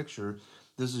 here's her picture.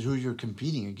 This is who you're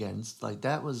competing against. Like,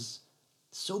 that was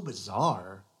so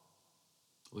bizarre.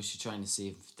 Was she trying to see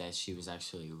if that she was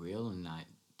actually real and not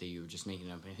that you were just making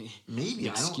up an Maybe.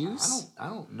 excuse? I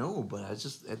don't know, but I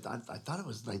thought it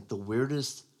was like the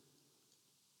weirdest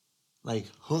like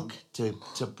hook to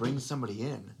bring somebody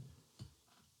in.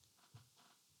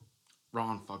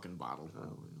 Wrong fucking bottle.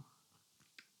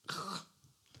 Oh,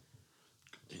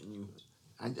 Continue.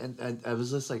 I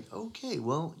was just like, okay,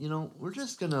 well, we're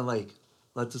just gonna like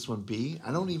let this one be.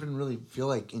 I don't even really feel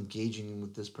like engaging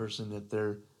with this person if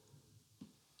they're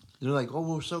like, oh,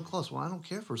 we're so close. Well, I don't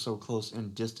care if we're so close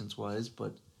in distance wise,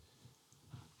 but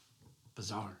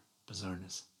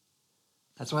bizarreness.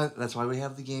 That's why we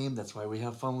have the game. That's why we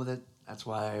have fun with it. That's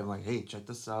why I'm like, hey, check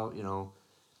this out. And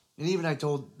even I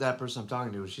told that person I'm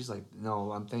talking to, she's like,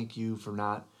 no, thank you for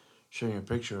not sharing a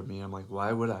picture of me. I'm like,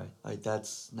 why would I? Like,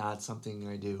 that's not something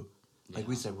I do. Like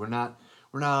we said, we're not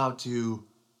out to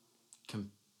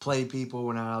play people.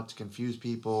 We're not out to confuse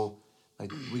people.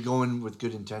 Like, we go in with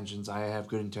good intentions. I have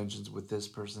good intentions with this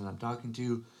person I'm talking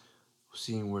to,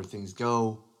 seeing where things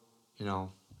go, and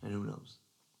who knows.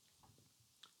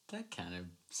 That kind of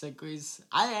segues.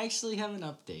 I actually have an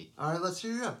update. All right, let's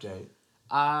hear your update.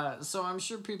 So I'm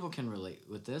sure people can relate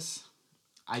with this.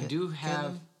 I do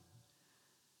have,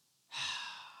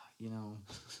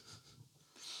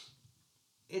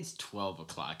 it's 12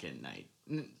 o'clock at night.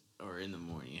 Or in the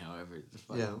morning, however.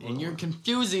 Yeah, and you're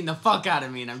confusing the fuck out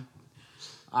of me, and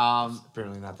I'm... It's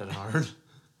apparently not that hard.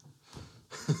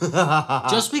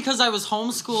 Just because I was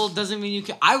homeschooled doesn't mean you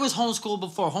can... I was homeschooled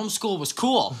before homeschool was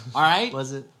cool, all right?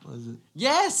 Was it?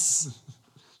 Yes!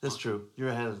 That's true. You're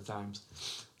ahead of the times.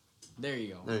 There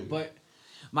you go. But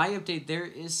my update, there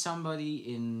is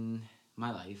somebody in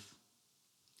my life.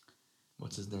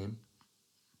 What's his name?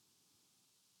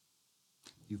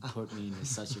 You put me in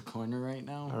such a corner right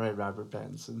now. All right, Robert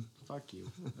Pattinson. Fuck you.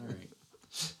 All right.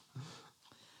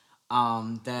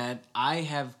 That I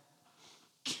have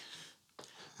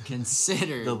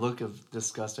considered... The look of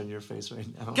disgust on your face right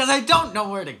now. Because I don't know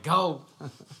where to go.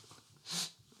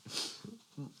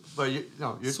 But you're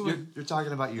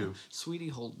talking about you. Sweetie,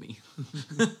 hold me.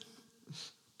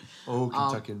 Oh,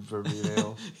 Kentucky Vermouth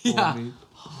Ale. Yeah. Hold me.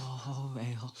 Oh,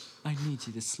 Ale. I need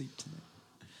you to sleep tonight.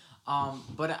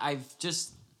 But I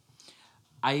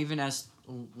even asked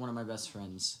one of my best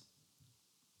friends,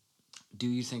 do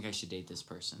you think I should date this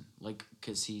person? Like,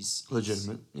 because he's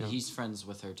legitimate. Yeah. He's friends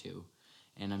with her too.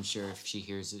 And I'm sure if she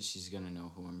hears it, she's going to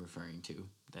know who I'm referring to,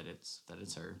 that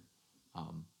it's her.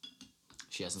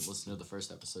 She hasn't listened to the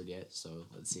first episode yet, so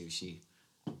let's see if she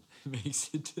makes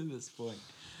it to this point.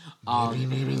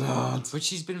 Maybe not. But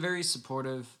she's been very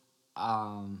supportive,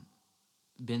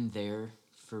 been there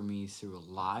for me through a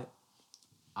lot.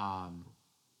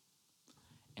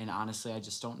 And honestly, I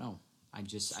just don't know. I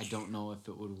don't know if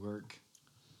it would work.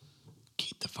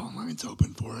 Keep the phone lines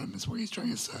open for him is what he's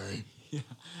trying to say. Yeah.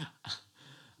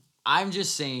 I'm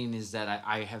just saying is that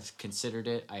I have considered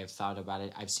it. I have thought about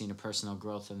it. I've seen a personal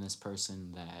growth in this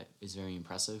person that is very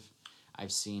impressive.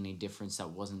 I've seen a difference that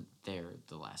wasn't there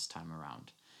the last time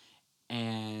around.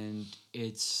 And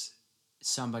it's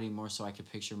somebody more so I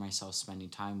could picture myself spending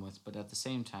time with. But at the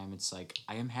same time, it's like,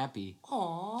 I am happy.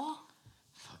 Aww.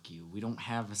 Fuck you. We don't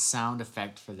have a sound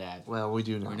effect for that. Well, we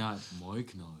do now. We're not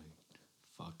Mike Knight.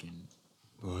 Fucking...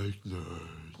 Mike Knight.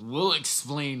 We'll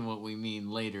explain what we mean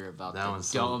later about that dumbass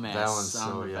sound effects.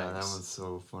 That one's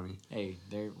so funny. Hey,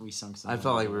 there we sung some. I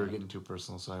felt like we were getting too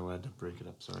personal, so I had to break it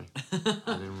up. Sorry, I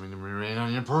didn't mean to rain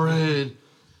on your parade.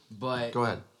 But go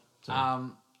ahead. Sorry.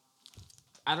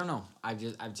 I don't know.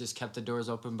 I've just kept the doors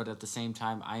open, but at the same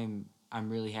time, I'm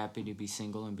really happy to be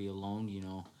single and be alone.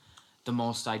 The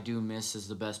most I do miss is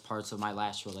the best parts of my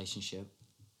last relationship.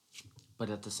 But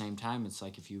at the same time, it's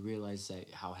like if you realize that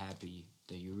how happy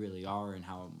that you really are and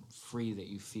how free that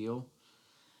you feel.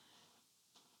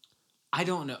 I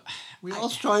don't know. We all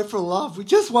strive for love. We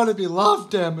just want to be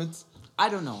loved, damn it. I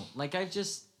don't know. Like, I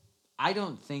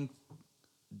don't think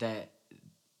that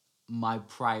my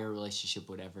prior relationship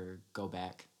would ever go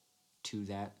back to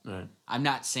that. Right. I'm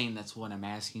not saying that's what I'm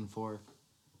asking for.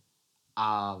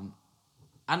 I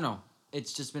don't know.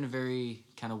 It's just been a very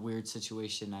kind of weird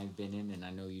situation I've been in, and I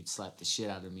know you'd slap the shit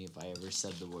out of me if I ever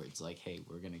said the words like, hey,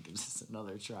 we're going to give this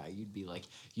another try. You'd be like,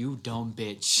 you dumb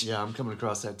bitch. Yeah, I'm coming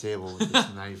across that table with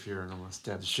this knife here, and I'm going to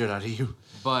stab the shit out of you.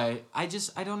 But I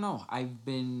don't know. I've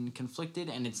been conflicted,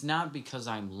 and it's not because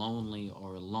I'm lonely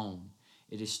or alone.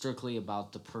 It is strictly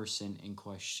about the person in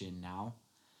question now.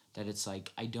 That it's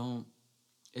like,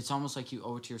 it's almost like you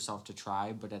owe it to yourself to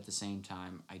try, but at the same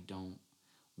time, I don't.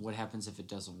 What happens if it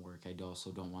doesn't work? I also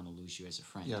don't want to lose you as a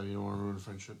friend. Yeah, you don't want to ruin a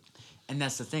friendship. And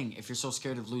that's the thing. If you're so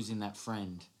scared of losing that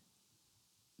friend,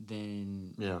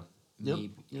 then maybe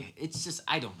it's just,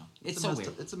 I don't know. It's so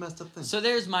weird. It's a messed up thing. So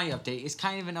there's my update. It's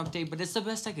kind of an update, but it's the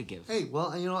best I could give. Hey, well,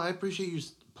 I appreciate you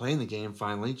playing the game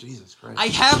finally. Jesus Christ. I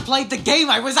have played the game.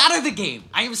 I was out of the game.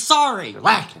 I am sorry. You're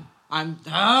lacking. This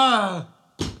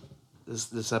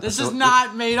episode. This is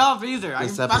not made up either.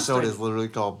 This episode is literally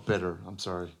called bitter. I'm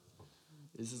sorry.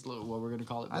 Is this what we're gonna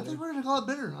call it? Bitter? I think we're gonna call it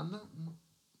bitter. I'm not.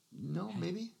 No,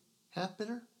 maybe half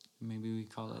bitter. Maybe we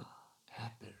call it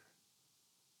half bitter,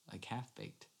 like half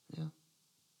baked. Yeah.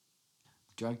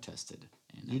 Drug tested,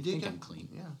 and you I think I'm clean.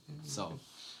 Yeah. So,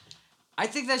 I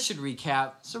think that should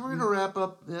recap. So we're gonna wrap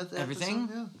up everything.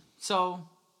 Episode, yeah. So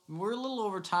we're a little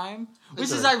over time,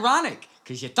 which is ironic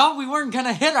because you thought we weren't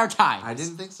gonna hit our time. I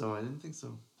didn't think so.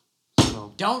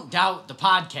 So don't doubt the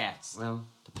podcast. Well,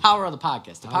 the power of the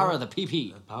podcast, the power of the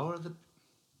PP, the power of the.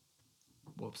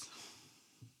 Whoops.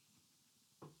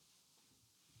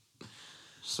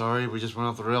 Sorry, we just went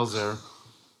off the rails there.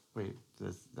 Wait,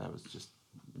 that was just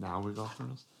now we go off the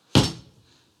rails.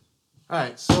 All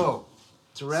right, so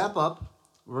to wrap up,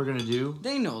 we're gonna do.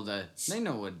 They know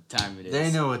what time it is.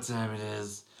 They know what time it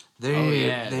is.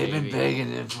 They've been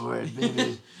begging it for it,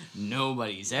 baby.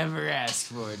 Nobody's ever asked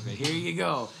for it, but here you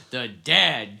go. The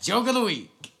dad joke of the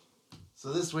week.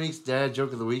 So this week's dad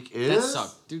joke of the week is. That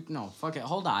sucked, dude. No, fuck it.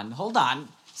 Hold on.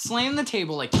 Slam the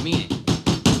table like you mean it.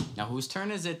 Now whose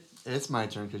turn is it? It's my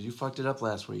turn because you fucked it up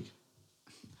last week.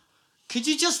 Could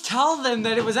you just tell them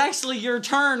that it was actually your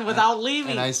turn without leaving?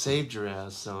 And I saved your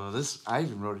ass, so I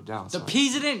even wrote it down. The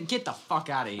president, get the fuck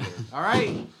out of here. All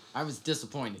right? I was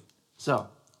disappointed. So,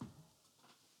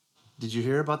 did you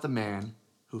hear about the man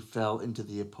who fell into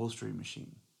the upholstery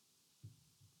machine?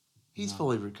 He's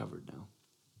fully recovered now.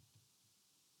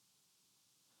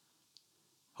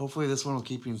 Hopefully this one will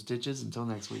keep you in stitches until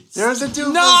next week. There's the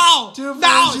two. No!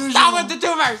 Stop with the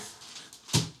two-verse!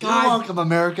 You're welcome,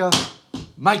 America.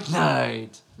 Mike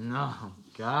Knight. No.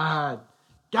 God.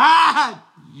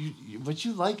 But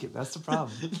you like it. That's the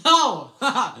problem. No!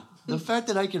 The fact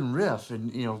that I can riff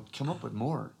and, come up with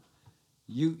more.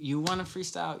 You want to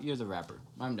freestyle? You're the rapper.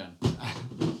 I'm done.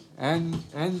 And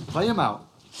play him out.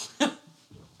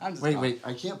 Wait.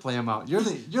 I can't play him out. You're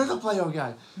the play-out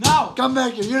guy. No! Come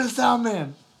back here. You're the sound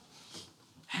man.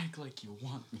 Act like you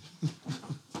want me.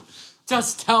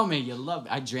 Just tell me you love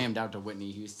me. I jammed out to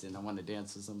Whitney Houston. I wanted to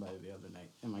dance with somebody the other night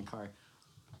in my car.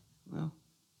 Well.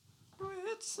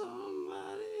 With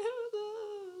somebody who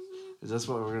loves me. Is this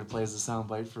what we're going to play as a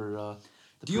soundbite for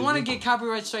Do you want to get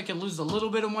copyright strike and lose the little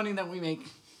bit of money that we make?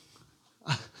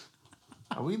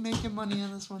 Are we making money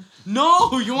on this one?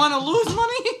 No! You want to lose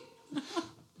money?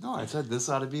 No, I said this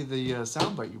ought to be the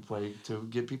soundbite you play to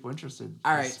get people interested.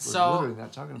 All right, so literally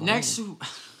not talking about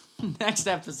next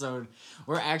episode,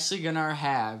 we're actually gonna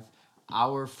have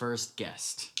our first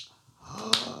guest.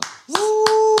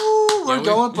 Woo! We're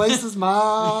going places,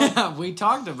 Mom. Yeah, we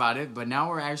talked about it, but now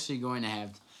we're actually going to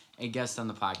have a guest on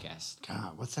the podcast.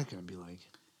 God, what's that gonna be like?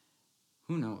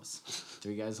 Who knows?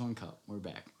 3 guys, 1 cup. We're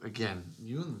back again.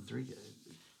 You and the 3 guys.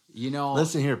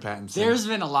 Listen here, Pattinson. There's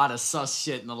been a lot of sus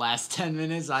shit in the last 10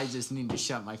 minutes. I just need to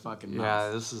shut my fucking mouth. Yeah,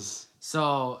 this is...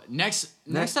 So, next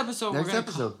episode,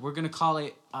 we're gonna call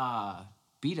it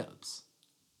B-dubs.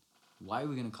 Why are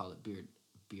we gonna call it beer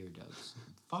dubs?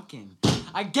 Fucking...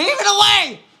 I gave it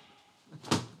away!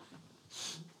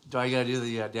 Do I gotta do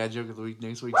the dad joke of the week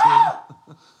next week, too?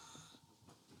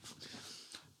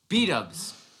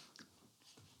 B-dubs.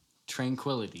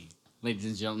 Tranquility. Ladies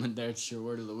and gentlemen, that's your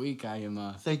word of the week. I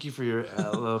am... Thank you for your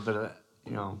little bit of,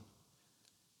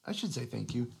 I should say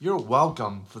thank you. You're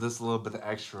welcome for this little bit of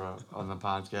extra on the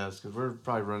podcast, because we're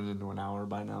probably running into an hour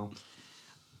by now.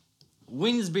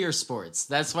 Wings Beer Sports.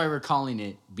 That's why we're calling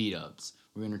it B-dubs.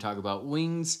 We're going to talk about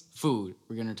wings, food.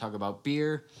 We're going to talk about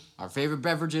beer, our favorite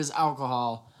beverages,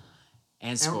 alcohol,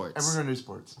 and sports. And we're going to do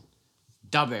sports.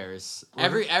 The Bears.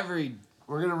 Every...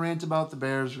 We're going to rant about the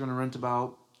Bears. We're going to rant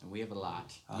about... And we have a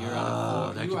lot. You're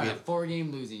on a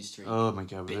 4-game losing streak. Oh my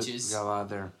God, bitches. We got a lot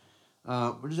there.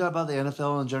 We're just talking about the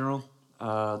NFL in general,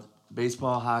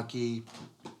 baseball, hockey.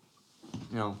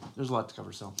 There's a lot to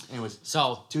cover. So, anyways,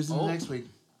 Tuesday next week.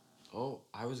 Oh,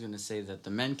 I was gonna say that the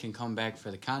men can come back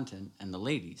for the content, and the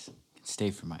ladies can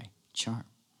stay for my charm.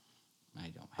 I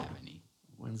don't have any.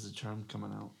 When's the charm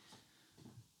coming out?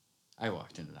 I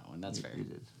walked into that one. That's fair. You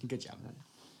did. Good job.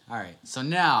 All right. So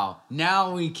now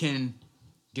we can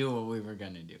do what we were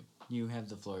gonna do. You have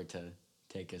the floor to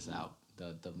take us out.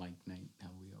 The Mike Knight,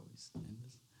 how we always end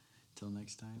this.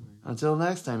 Until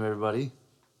next time, everybody.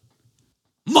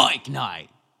 Mike Knight.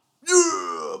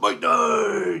 Yeah, Mike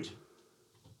Knight.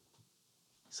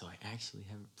 So I actually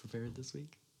have it prepared this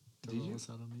week. Did you? Out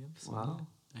on the episode. Wow.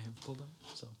 I have pulled up.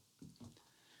 So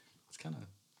it's kind of.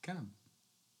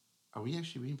 Are we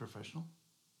actually being professional?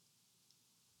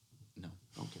 No.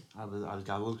 Okay. I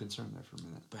got a little concerned there for a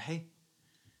minute. But hey,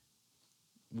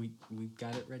 we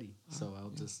got it ready. So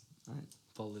I'll just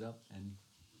pull it up and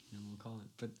we'll call it.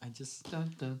 But I just,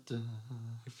 Dun, dun, dun.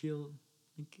 I feel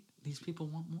like these people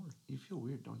want more. You feel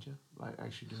weird, don't you? Like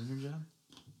actually doing your job?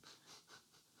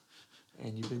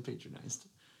 And you've been patronized.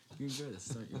 You enjoy this,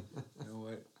 don't you? You know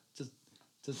what?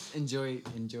 Just enjoy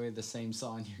the same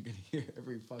song you're gonna hear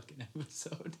every fucking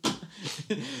episode.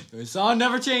 The song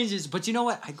never changes. But you know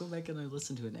what? I go back and I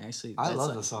listen to it, and actually, I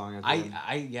love the song. At the end.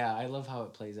 I love how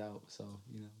it plays out. So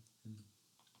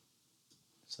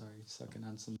sorry, sucking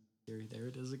on some theory. There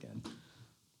it is again.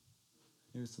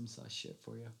 Here's some sus shit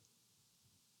for you.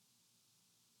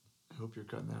 I hope you're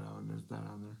cutting that out and it's not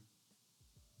on there.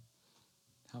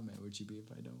 How mad would you be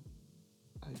if I don't?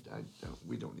 I don't.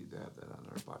 We don't need to have that on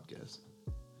our podcast.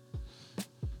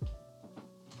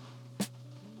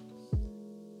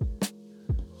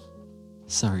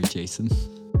 Sorry, Jason.